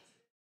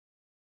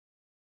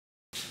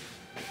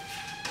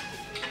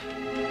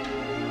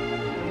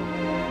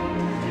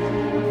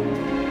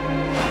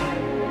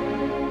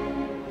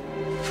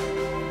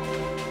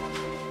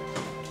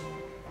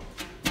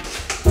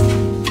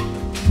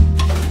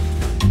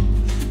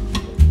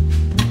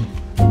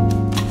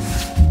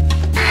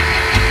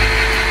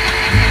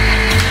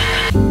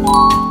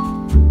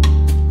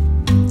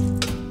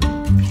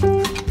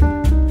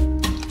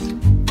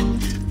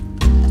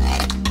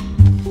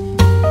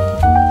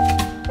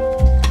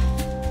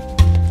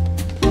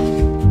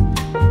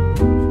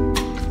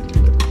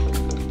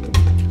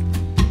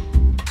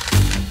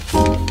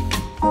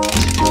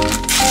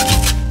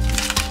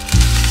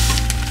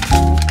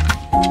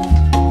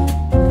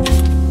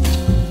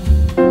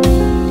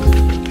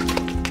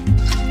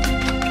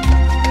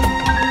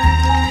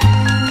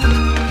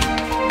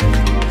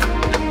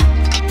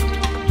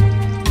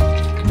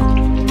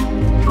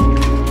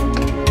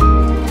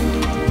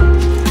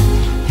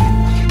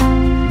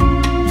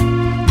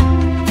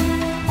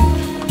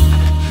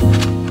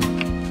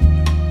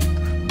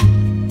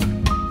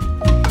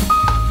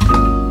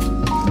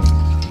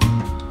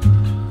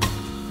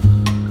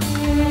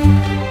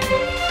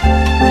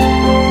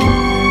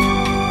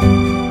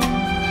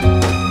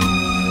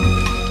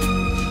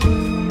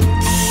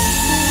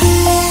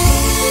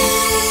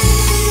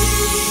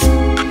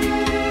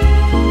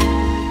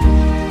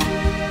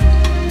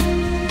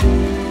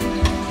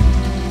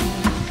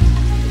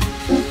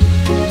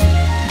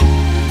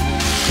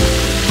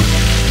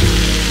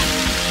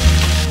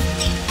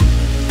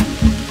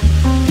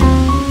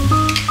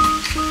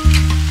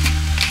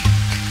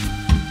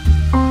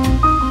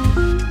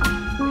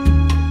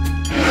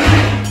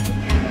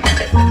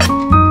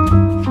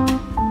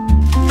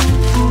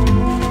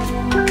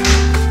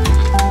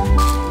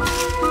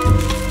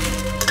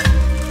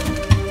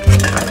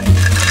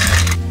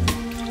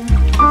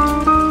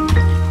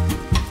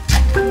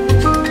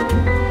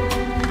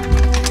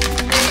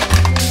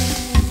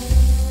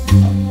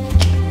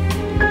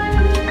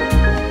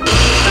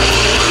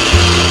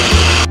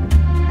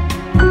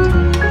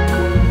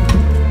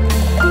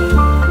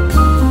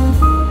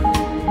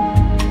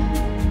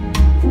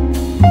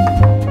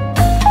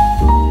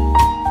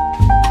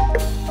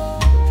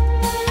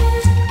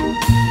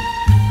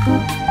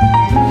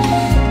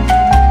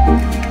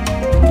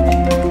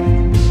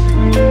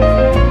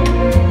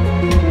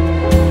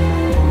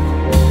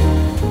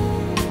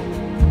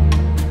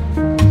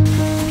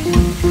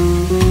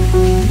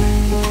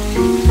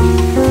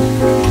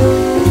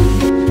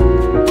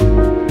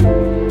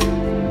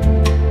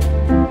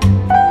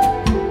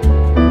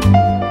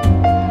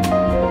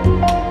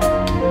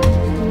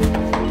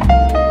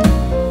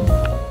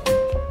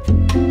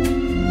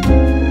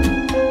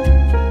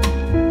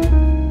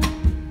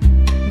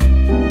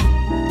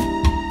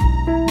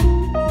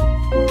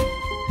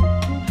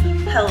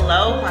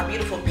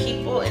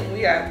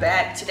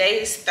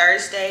 Today is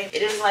Thursday.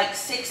 It is like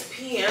 6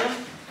 p.m.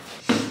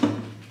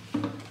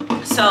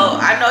 So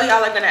I know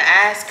y'all are gonna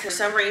ask. For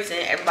some reason,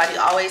 everybody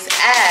always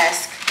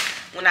asks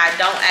when I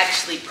don't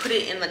actually put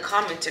it in the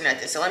comments or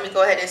nothing. So let me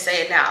go ahead and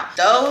say it now.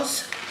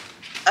 Those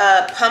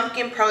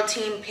pumpkin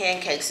protein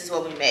pancakes is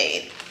what we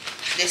made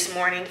this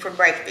morning for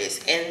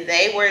breakfast, and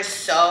they were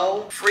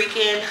so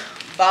freaking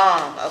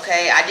bomb.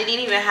 Okay, I didn't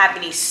even have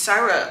any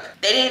syrup.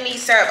 They didn't need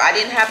syrup. I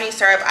didn't have any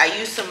syrup. I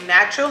used some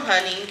natural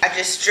honey. I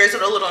just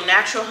drizzled a little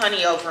natural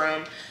honey over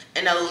them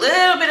and a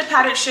little bit of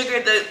powdered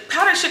sugar. The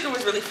powdered sugar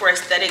was really for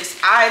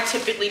aesthetics. I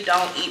typically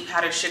don't eat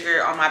powdered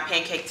sugar on my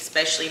pancakes,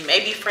 especially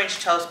maybe French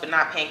toast, but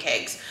not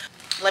pancakes.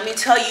 Let me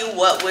tell you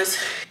what was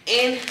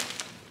in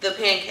the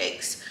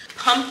pancakes.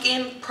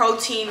 Pumpkin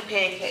protein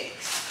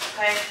pancakes,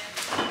 okay?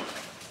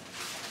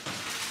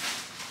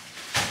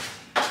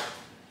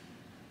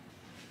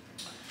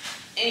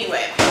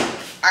 Anyway,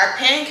 our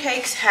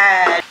pancakes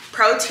had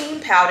protein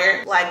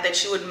powder, like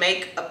that you would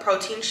make a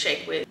protein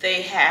shake with.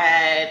 They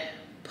had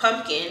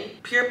pumpkin,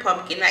 pure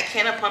pumpkin, that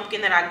can of pumpkin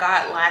that I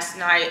got last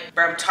night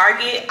from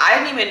Target. I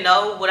didn't even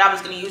know what I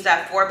was gonna use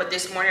that for, but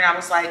this morning I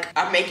was like,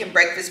 I'm making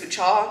breakfast with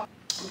y'all.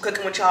 I'm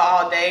cooking with y'all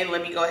all day.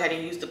 Let me go ahead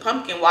and use the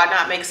pumpkin. Why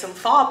not make some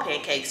fall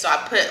pancakes? So I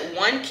put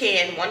one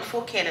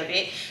full can of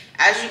it.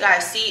 As you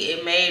guys see,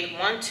 it made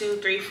 1, 2,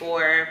 3,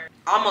 4,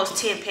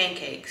 almost 10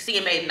 pancakes. See,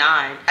 it made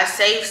 9. I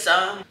saved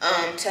some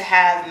to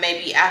have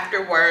maybe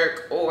after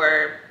work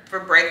or for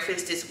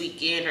breakfast this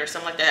weekend or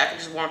something like that. I can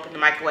just warm up in the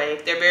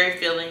microwave. They're very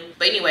filling.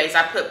 But anyways,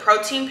 I put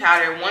protein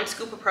powder, 1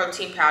 scoop of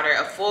protein powder,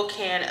 a full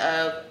can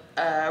of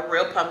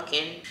real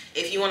pumpkin.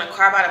 If you want to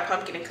carve out a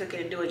pumpkin and cook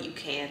it and do it, you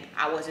can.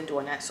 I wasn't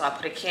doing that, so I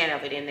put a can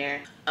of it in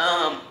there.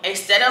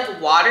 Instead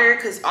of water,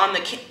 because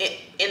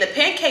in the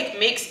pancake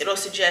mix it'll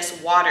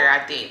suggest water, I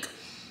think.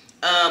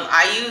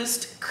 I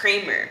used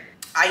creamer.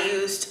 I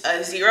used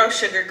a 0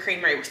 sugar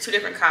creamer. It was 2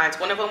 different kinds.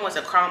 One of them was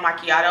a caramel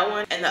macchiato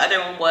one, and the other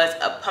one was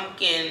a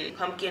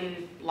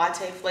pumpkin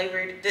latte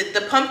flavored.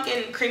 The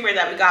pumpkin creamer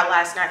that we got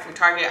last night from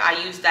Target,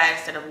 I used that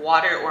instead of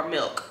water or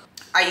milk.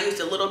 I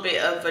used a little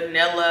bit of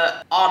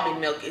vanilla almond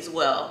milk as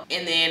well.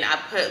 And then I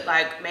put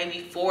like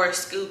maybe 4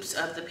 scoops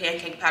of the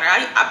pancake powder.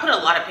 I put a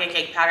lot of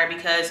pancake powder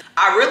because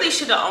I really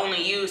should have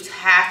only used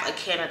half a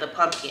can of the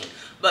pumpkin.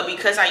 But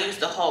because I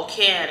used the whole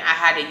can, I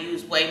had to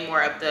use way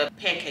more of the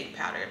pancake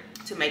powder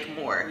to make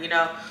more, you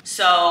know?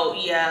 So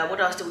yeah, what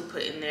else did we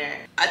put in there?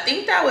 I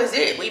think that was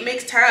it. We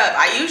mixed her up.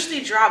 I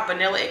usually drop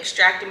vanilla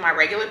extract in my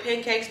regular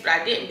pancakes, but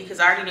I didn't because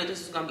I already knew this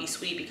was gonna be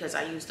sweet because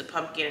I used the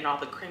pumpkin and all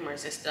the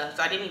creamers and stuff.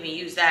 So I didn't even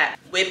use that.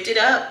 Whipped it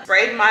up,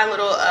 sprayed my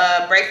little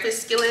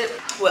breakfast skillet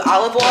with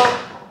olive oil.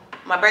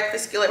 My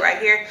breakfast skillet right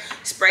here.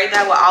 Sprayed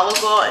that with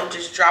olive oil and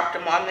just dropped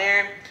them on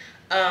there.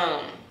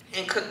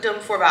 And cooked them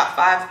for about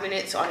 5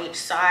 minutes on each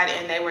side,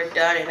 and they were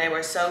done, and they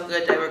were so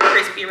good. They were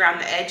crispy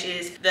around the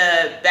edges.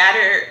 The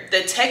batter,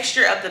 the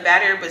texture of the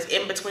batter was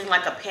in between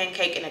like a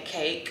pancake and a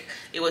cake.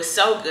 It was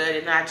so good,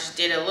 and I just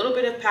did a little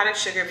bit of powdered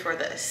sugar for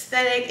the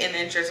aesthetic and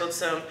then drizzled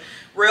some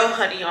real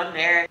honey on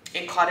there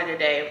and called it a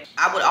day.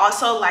 I would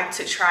also like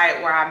to try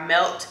it where I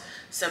melt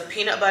some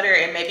peanut butter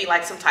and maybe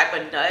like some type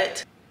of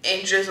nut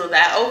and drizzle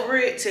that over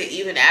it to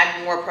even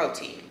add more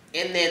protein.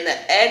 And then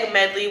the egg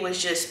medley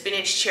was just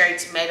spinach, cherry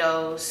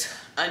tomatoes,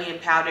 onion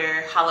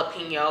powder,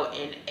 jalapeno,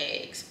 and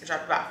eggs. I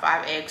dropped about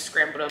 5 eggs,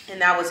 scrambled them,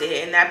 and that was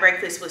it. And that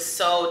breakfast was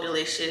so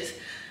delicious,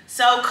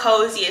 so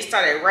cozy. It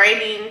started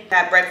raining.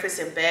 Had breakfast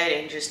in bed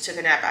and just took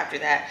a nap after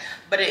that.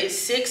 But it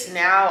is 6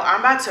 now.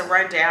 I'm about to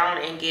run down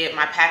and get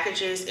my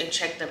packages and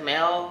check the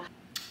mail.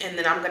 And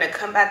then I'm gonna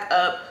come back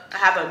up. I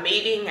have a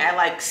meeting at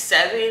like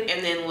 7,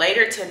 and then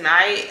later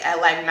tonight at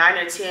like 9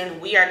 or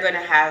 10, we are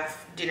gonna have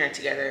dinner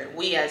together.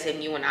 We as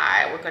in you and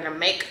I. We're gonna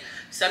make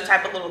some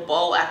type of little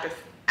bowl out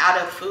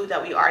of food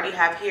that we already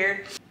have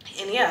here.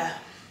 And yeah,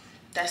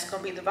 that's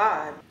gonna be the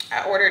vibe.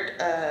 I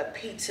ordered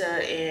pizza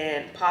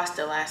and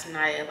pasta last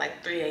night at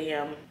like 3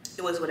 a.m.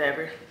 It was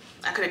whatever.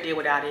 I could have did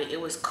without it.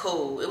 It was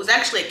cool. It was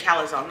actually a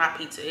calzone, not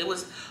pizza. It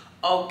was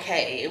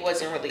okay. It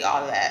wasn't really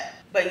all that.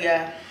 But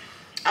yeah,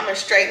 I'm gonna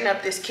straighten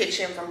up this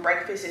kitchen from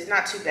breakfast. It's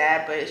not too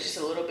bad, but it's just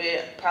a little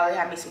bit. Probably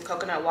have me some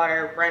coconut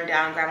water, run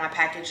down, grab my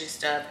package and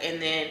stuff. And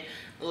then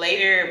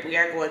later we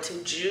are going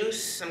to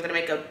juice. I'm gonna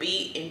make a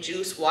beet and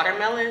juice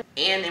watermelon,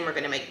 and then we're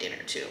gonna make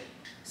dinner too.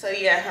 So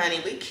yeah,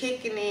 honey, we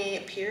kicking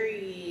it,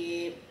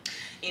 period.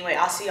 Anyway,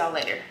 I'll see y'all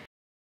later.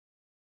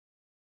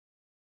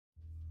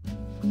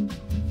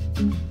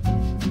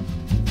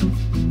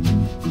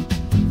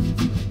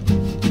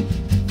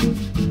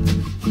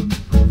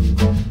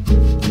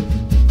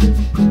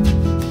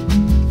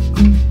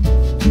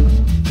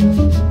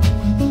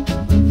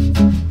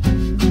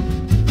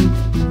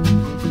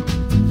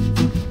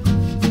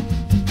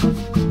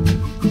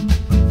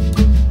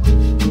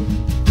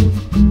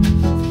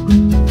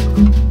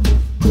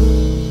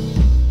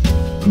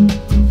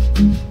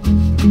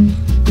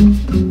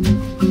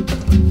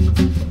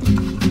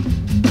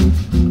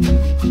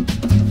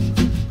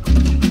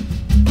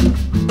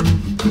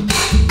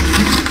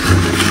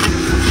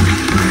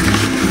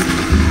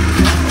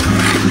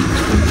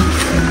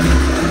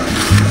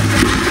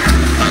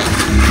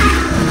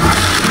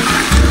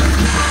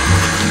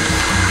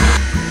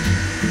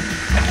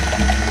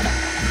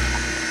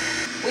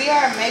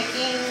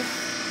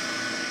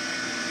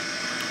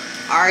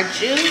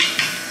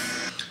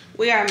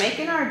 We are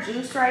making our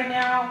juice right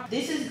now.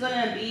 This is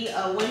gonna be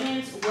a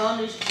women's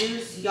wellness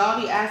juice. Y'all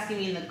be asking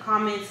me in the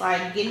comments,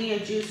 like, give me a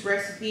juice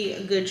recipe,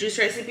 a good juice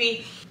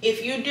recipe.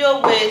 If you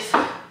deal with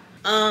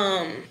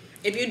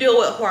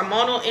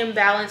hormonal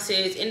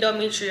imbalances,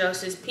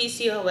 endometriosis,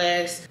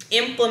 PCOS,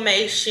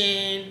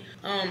 inflammation,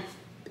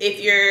 if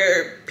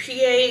your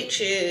pH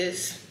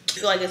is,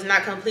 feel like it's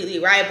not completely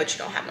right, but you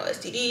don't have no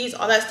STDs,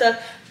 all that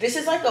stuff, this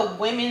is like a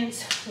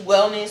women's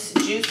wellness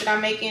juice that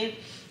I'm making.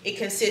 It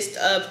consists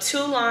of 2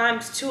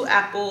 limes, 2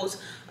 apples,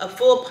 a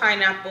full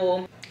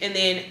pineapple, and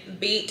then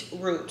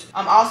beetroot.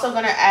 I'm also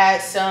gonna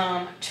add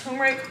some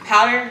turmeric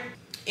powder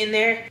in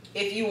there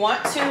if you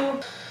want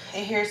to.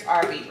 And here's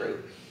our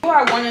beetroot. If you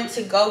are wanting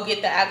to go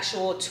get the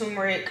actual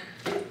turmeric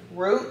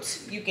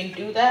root, you can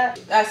do that.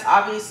 That's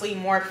obviously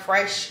more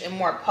fresh and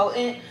more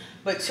potent,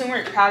 but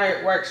turmeric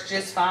powder works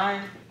just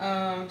fine.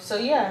 So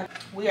yeah,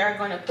 we are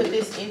gonna put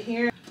this in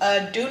here.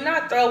 Do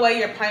not throw away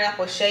your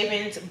pineapple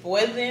shavings.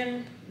 Boil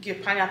them. Your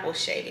pineapple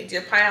shavings,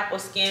 your pineapple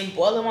skin,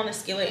 boil them on the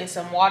skillet in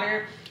some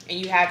water, and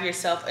you have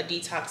yourself a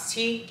detox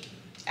tea.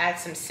 Add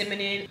some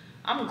cinnamon.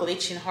 I'm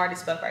glitching hard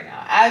as fuck right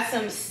now. Add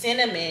some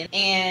cinnamon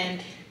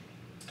and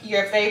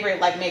your favorite,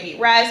 like maybe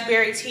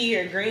raspberry tea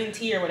or green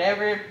tea or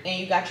whatever, and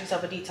you got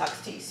yourself a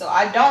detox tea. So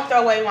I don't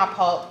throw away my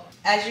pulp.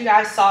 As you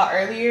guys saw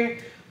earlier,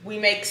 we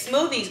make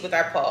smoothies with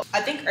our pulp.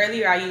 I think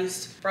earlier I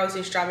used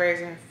frozen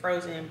strawberries and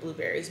frozen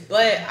blueberries,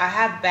 but I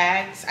have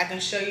bags I can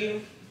show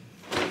you.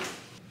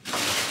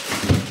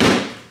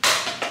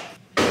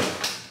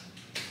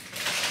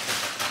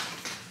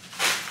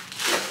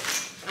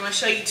 I'm gonna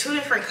show you two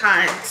different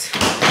kinds.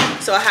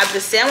 So I have the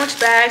sandwich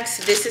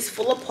bags. This is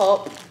full of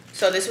pulp.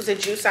 So this was a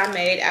juice I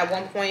made at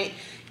one point,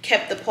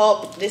 kept the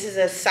pulp. This is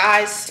a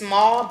size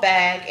small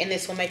bag, and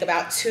this will make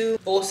about 2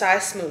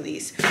 full-size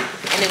smoothies.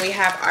 And then we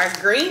have our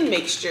green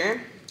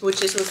mixture, which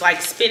this was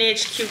like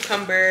spinach,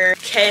 cucumber,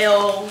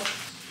 kale,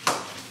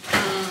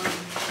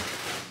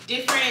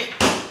 different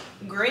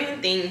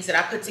green things that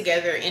I put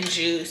together and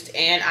juiced,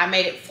 and I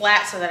made it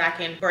flat so that I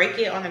can break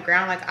it on the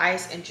ground like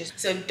ice and just,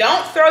 so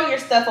don't throw your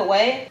stuff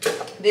away.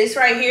 This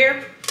right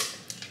here,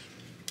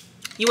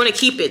 you want to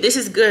keep it. This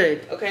is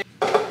good, okay?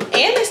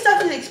 And this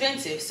stuff is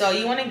expensive, so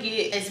you want to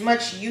get as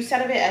much use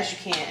out of it as you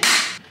can.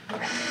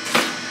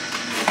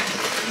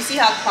 You see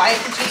how quiet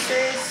the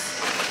juicer is?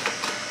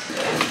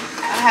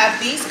 I have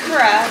these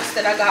carafes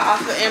that I got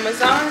off of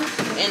Amazon,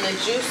 and the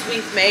juice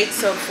we've made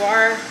so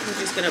far, I'm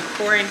just gonna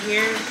pour in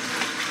here.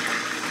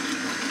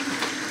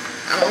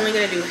 I'm only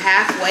gonna do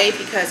halfway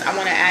because I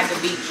want to add the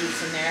beet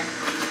juice in there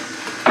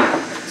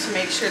to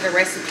make sure the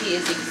recipe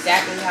is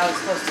exactly how it's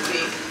supposed to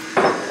be.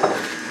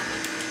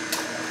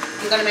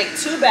 I'm gonna make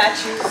 2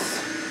 batches.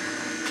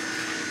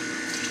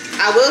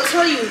 I will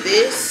tell you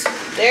this,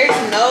 there's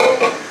no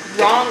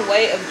wrong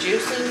way of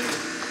juicing.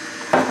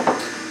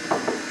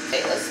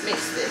 Okay, let's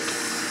mix this.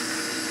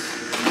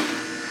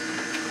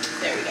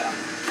 There we go.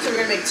 So we're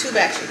gonna make 2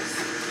 batches.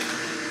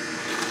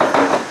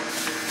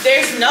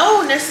 There's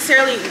no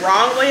necessarily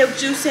wrong way of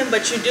juicing,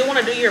 but you do want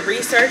to do your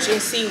research and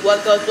see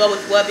what goes well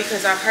with what,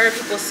 because I've heard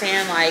people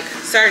saying like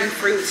certain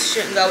fruits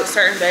shouldn't go with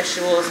certain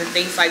vegetables and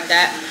things like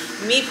that.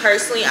 Me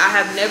personally, I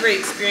have never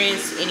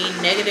experienced any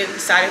negative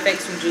side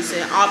effects from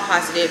juicing, all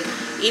positive.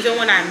 Even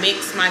when I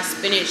mix my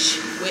spinach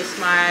with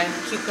my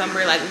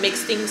cucumber, like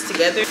mix things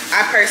together,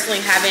 I personally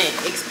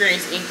haven't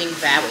experienced anything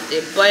bad with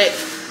it. But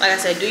like I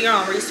said, do your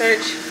own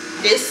research.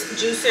 This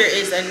juicer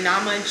is a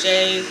Nama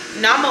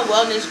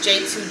Wellness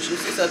J2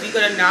 juicer. So if you go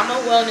to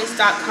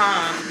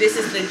namawellness.com, this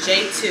is the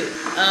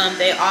J2.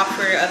 They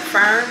offer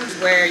affirmed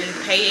where you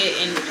pay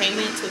it in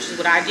payments, which is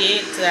what I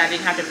did, so that I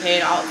didn't have to pay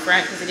it all up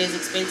front because it is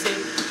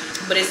expensive.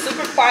 But it's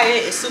super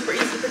quiet, it's super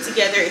easy to put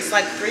together. It's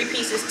like 3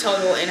 pieces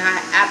total, and I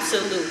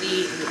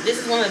absolutely, this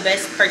is one of the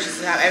best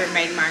purchases I've ever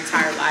made in my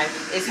entire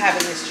life, is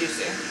having this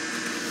juicer.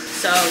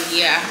 So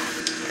yeah,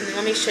 and then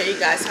let me show you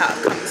guys how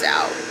it comes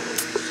out.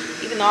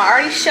 Even though I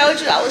already showed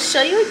you, I will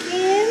show you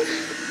again.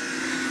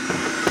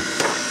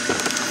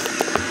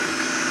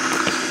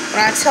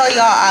 When I tell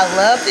y'all I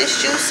love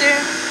this juicer,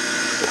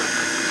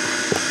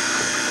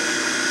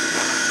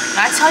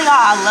 when I tell y'all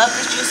I love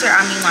this juicer,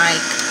 I mean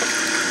like,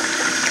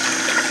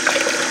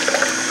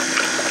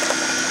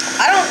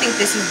 I don't think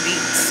this is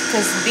beets,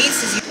 because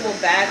beets is, we'll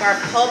bag our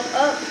pulp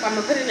up. I'm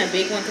gonna put it in a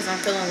big one because I'm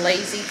feeling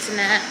lazy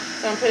tonight,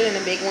 so I'm putting it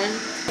in a big one.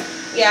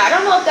 Yeah, I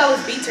don't know if that was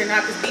beets or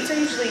not, because beets are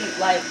usually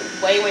like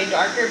way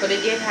darker, but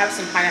it did have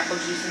some pineapple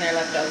juice in there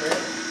left over.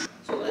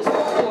 So let's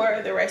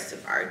pour the rest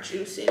of our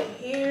juice in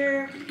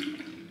here.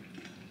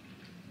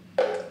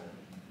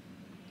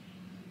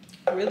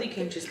 Really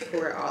can just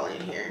pour it all in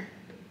here.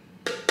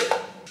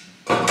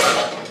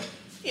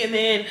 And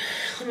then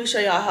let me show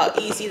y'all how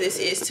easy this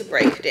is to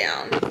break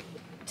down.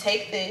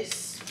 Take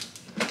this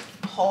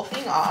whole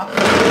thing off.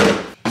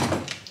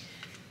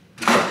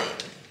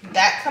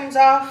 That comes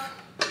off.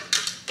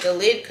 The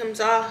lid comes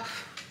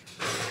off.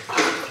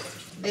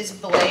 This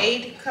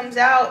blade comes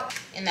out,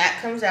 and that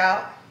comes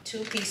out.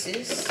 2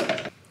 pieces,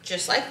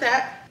 just like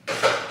that.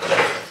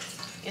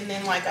 And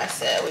then, like I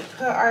said, we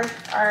put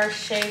our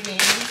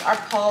shavings, our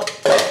pulp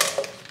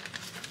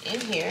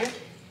in here.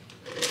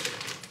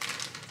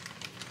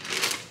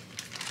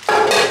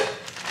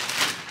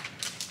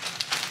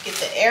 Get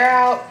the air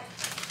out,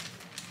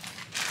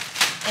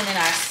 and then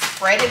I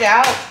spread it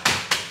out.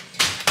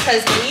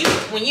 Because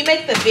when you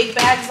make the big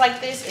bags like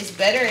this, it's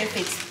better if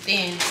it's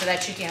thin so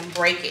that you can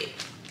break it.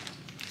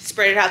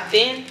 Spread it out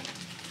thin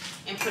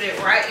and put it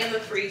right in the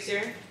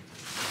freezer.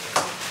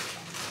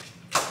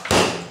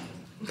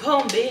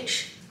 Boom,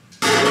 bitch.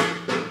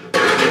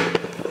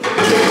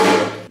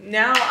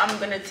 Now I'm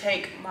gonna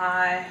take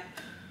my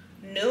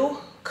new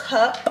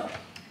cup,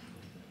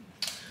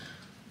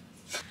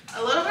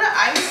 a little bit of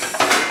ice,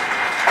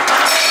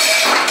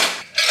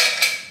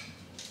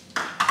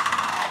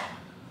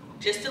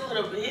 just a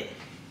little bit.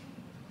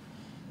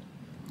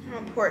 I'm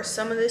gonna pour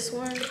some of this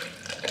one,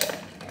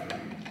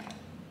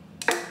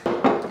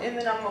 and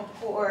then I'm gonna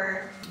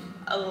pour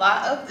a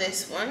lot of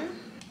this one.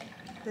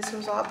 This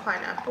one's all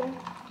pineapple.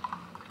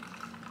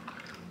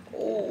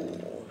 Oh,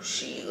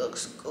 she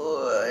looks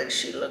good.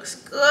 She looks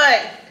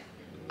good.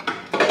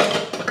 I'm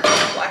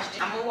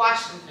gonna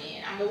wash them,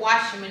 man. I'm gonna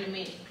wash them in a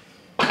minute.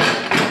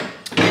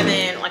 And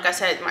then, like I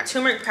said, my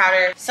turmeric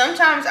powder.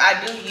 Sometimes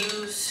I do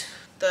use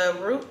the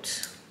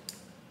root.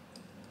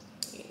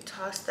 You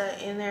toss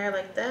that in there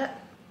like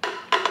that.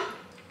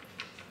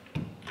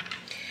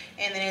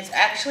 And then it's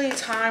actually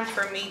time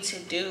for me to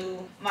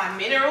do my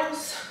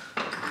minerals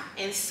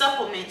and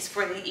supplements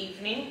for the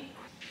evening,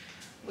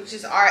 which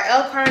is our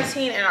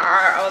L-carnitine and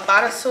our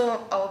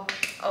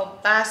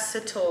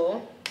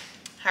albacetol,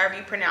 however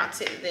you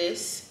pronounce it.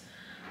 This.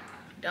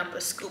 Dump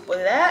a scoop of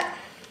that.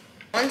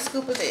 1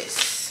 scoop of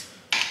this.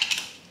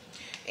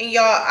 And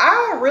y'all,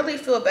 I really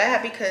feel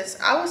bad because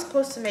I was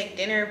supposed to make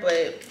dinner,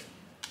 but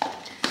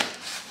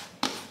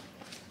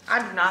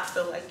I do not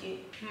feel like it.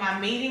 My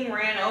meeting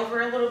ran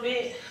over a little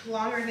bit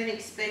longer than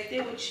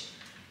expected, which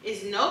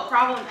is no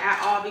problem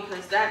at all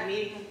because that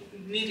meeting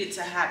needed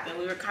to happen.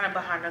 We were kind of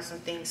behind on some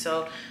things,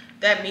 so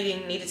that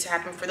meeting needed to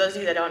happen. For those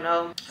of you that don't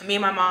know, me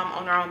and my mom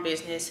own our own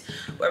business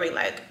where we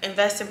like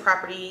invest in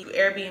property,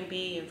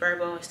 Airbnb and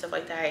Verbo and stuff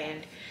like that.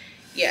 And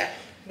yeah,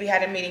 we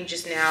had a meeting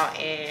just now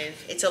and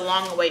it's a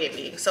long awaited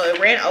meeting. So it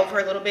ran over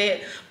a little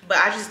bit, but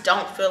I just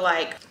don't feel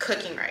like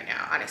cooking right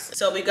now, honestly.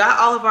 So we got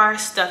all of our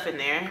stuff in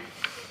there.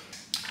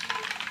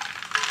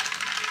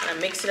 I'm gonna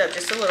mix it up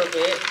just a little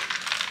bit.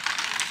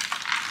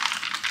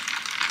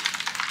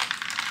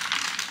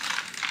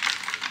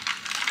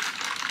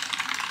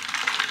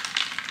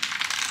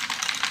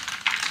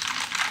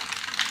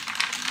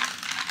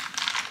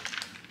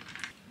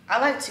 I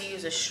like to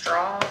use a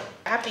straw.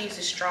 I have to use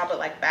a straw, but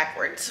like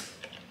backwards.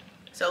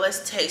 So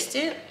let's taste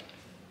it.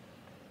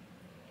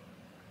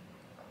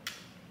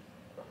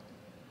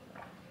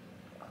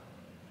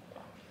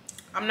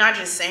 I'm not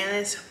just saying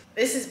this.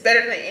 This is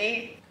better than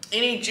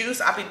any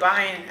juice I'll be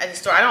buying at the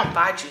store. I don't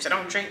buy juice. I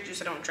don't drink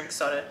juice. I don't drink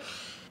soda.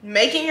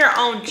 Making your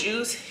own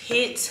juice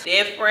hits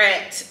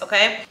different,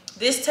 okay?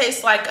 This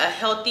tastes like a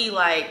healthy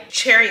like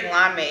cherry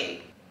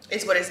limeade.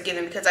 Is what it's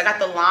giving because I got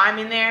the lime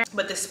in there,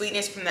 but the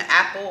sweetness from the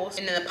apples,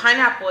 and then the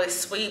pineapple is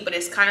sweet, but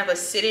it's kind of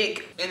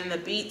acidic, and then the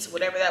beets,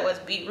 whatever that was,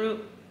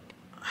 beetroot.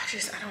 I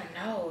don't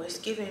know. It's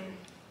giving.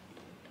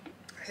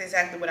 That's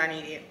exactly what I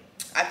needed.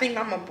 I think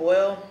I'm gonna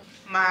boil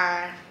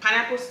my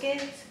pineapple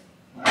skins,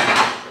 and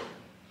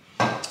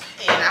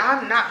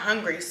I'm not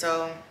hungry,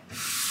 so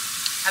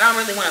I don't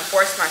really want to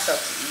force myself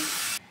to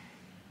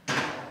eat.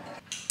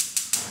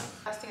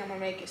 Last thing I'm gonna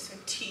make is some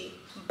tea.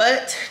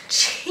 But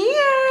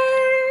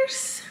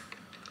cheers!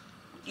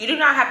 You do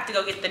not have to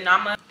go get the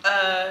Nama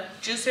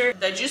juicer.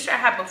 The juicer I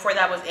had before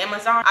that was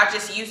Amazon. I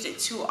just used it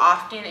too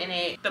often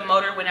and the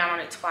motor went out on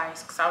it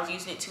twice because I was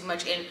using it too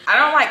much. And I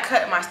don't like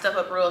cutting my stuff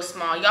up real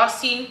small. Y'all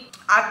see,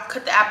 I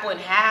cut the apple in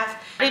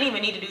half. I didn't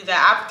even need to do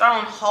that. I've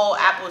thrown whole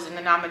apples in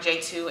the Nama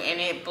J2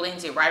 and it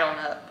blends it right on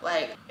up.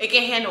 Like, it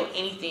can handle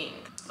anything.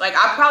 Like,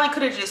 I probably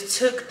could have just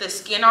took the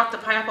skin off the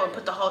pineapple and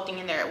put the whole thing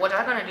in there. Was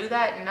I gonna do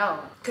that? No.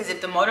 Because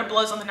if the motor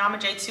blows on the Nama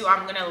J2,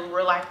 I'm gonna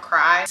real life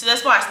cry. So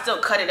that's why I still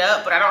cut it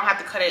up, but I don't have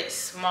to cut it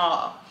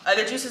small.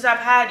 Other juices I've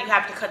had, you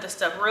have to cut the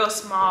stuff real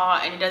small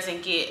and it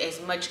doesn't get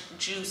as much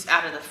juice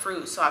out of the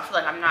fruit. So I feel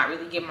like I'm not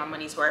really getting my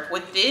money's worth.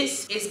 With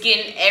this, it's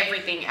getting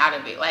everything out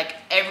of it. Like,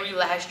 every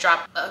last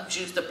drop of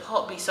juice. The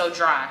pulp be so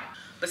dry.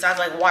 Besides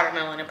like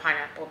watermelon and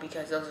pineapple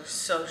because those are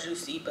so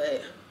juicy,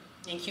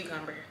 and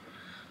cucumber.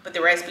 But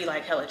the rest be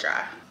like hella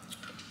dry.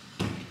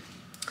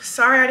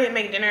 Sorry I didn't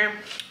make dinner.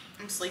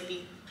 I'm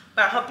sleepy.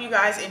 But I hope you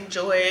guys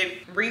enjoyed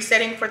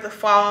resetting for the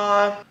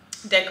fall,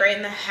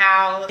 decorating the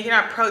house, making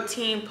our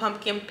protein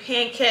pumpkin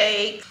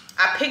pancake.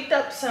 I picked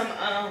up some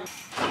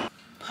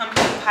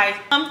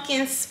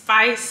pumpkin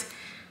spice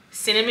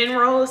cinnamon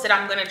rolls that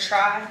I'm gonna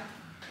try.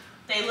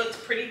 They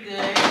looked pretty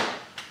good,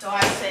 so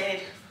I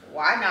said,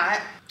 why not?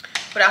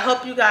 But I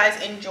hope you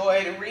guys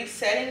enjoyed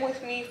resetting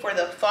with me for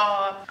the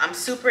fall. I'm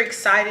super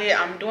excited.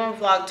 I'm doing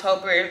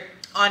Vlogtober.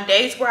 On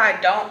days where I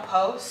don't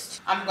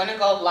post, I'm gonna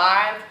go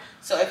live.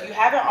 So if you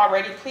haven't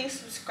already, please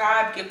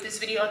subscribe, give this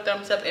video a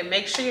thumbs up, and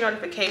make sure your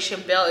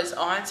notification bell is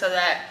on so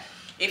that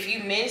if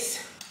you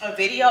miss a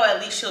video,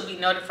 at least you'll be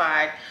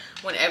notified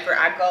whenever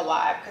I go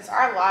live. Because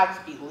our lives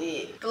be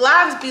lit. The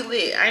lives be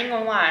lit, I ain't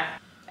gonna lie.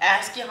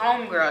 Ask your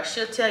homegirl,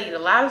 she'll tell you the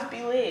lives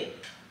be lit.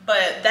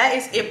 But that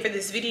is it for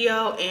this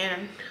video,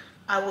 and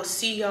I will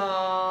see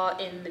y'all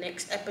in the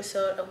next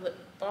episode of Lip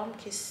Balm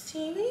Kiss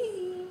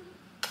TV.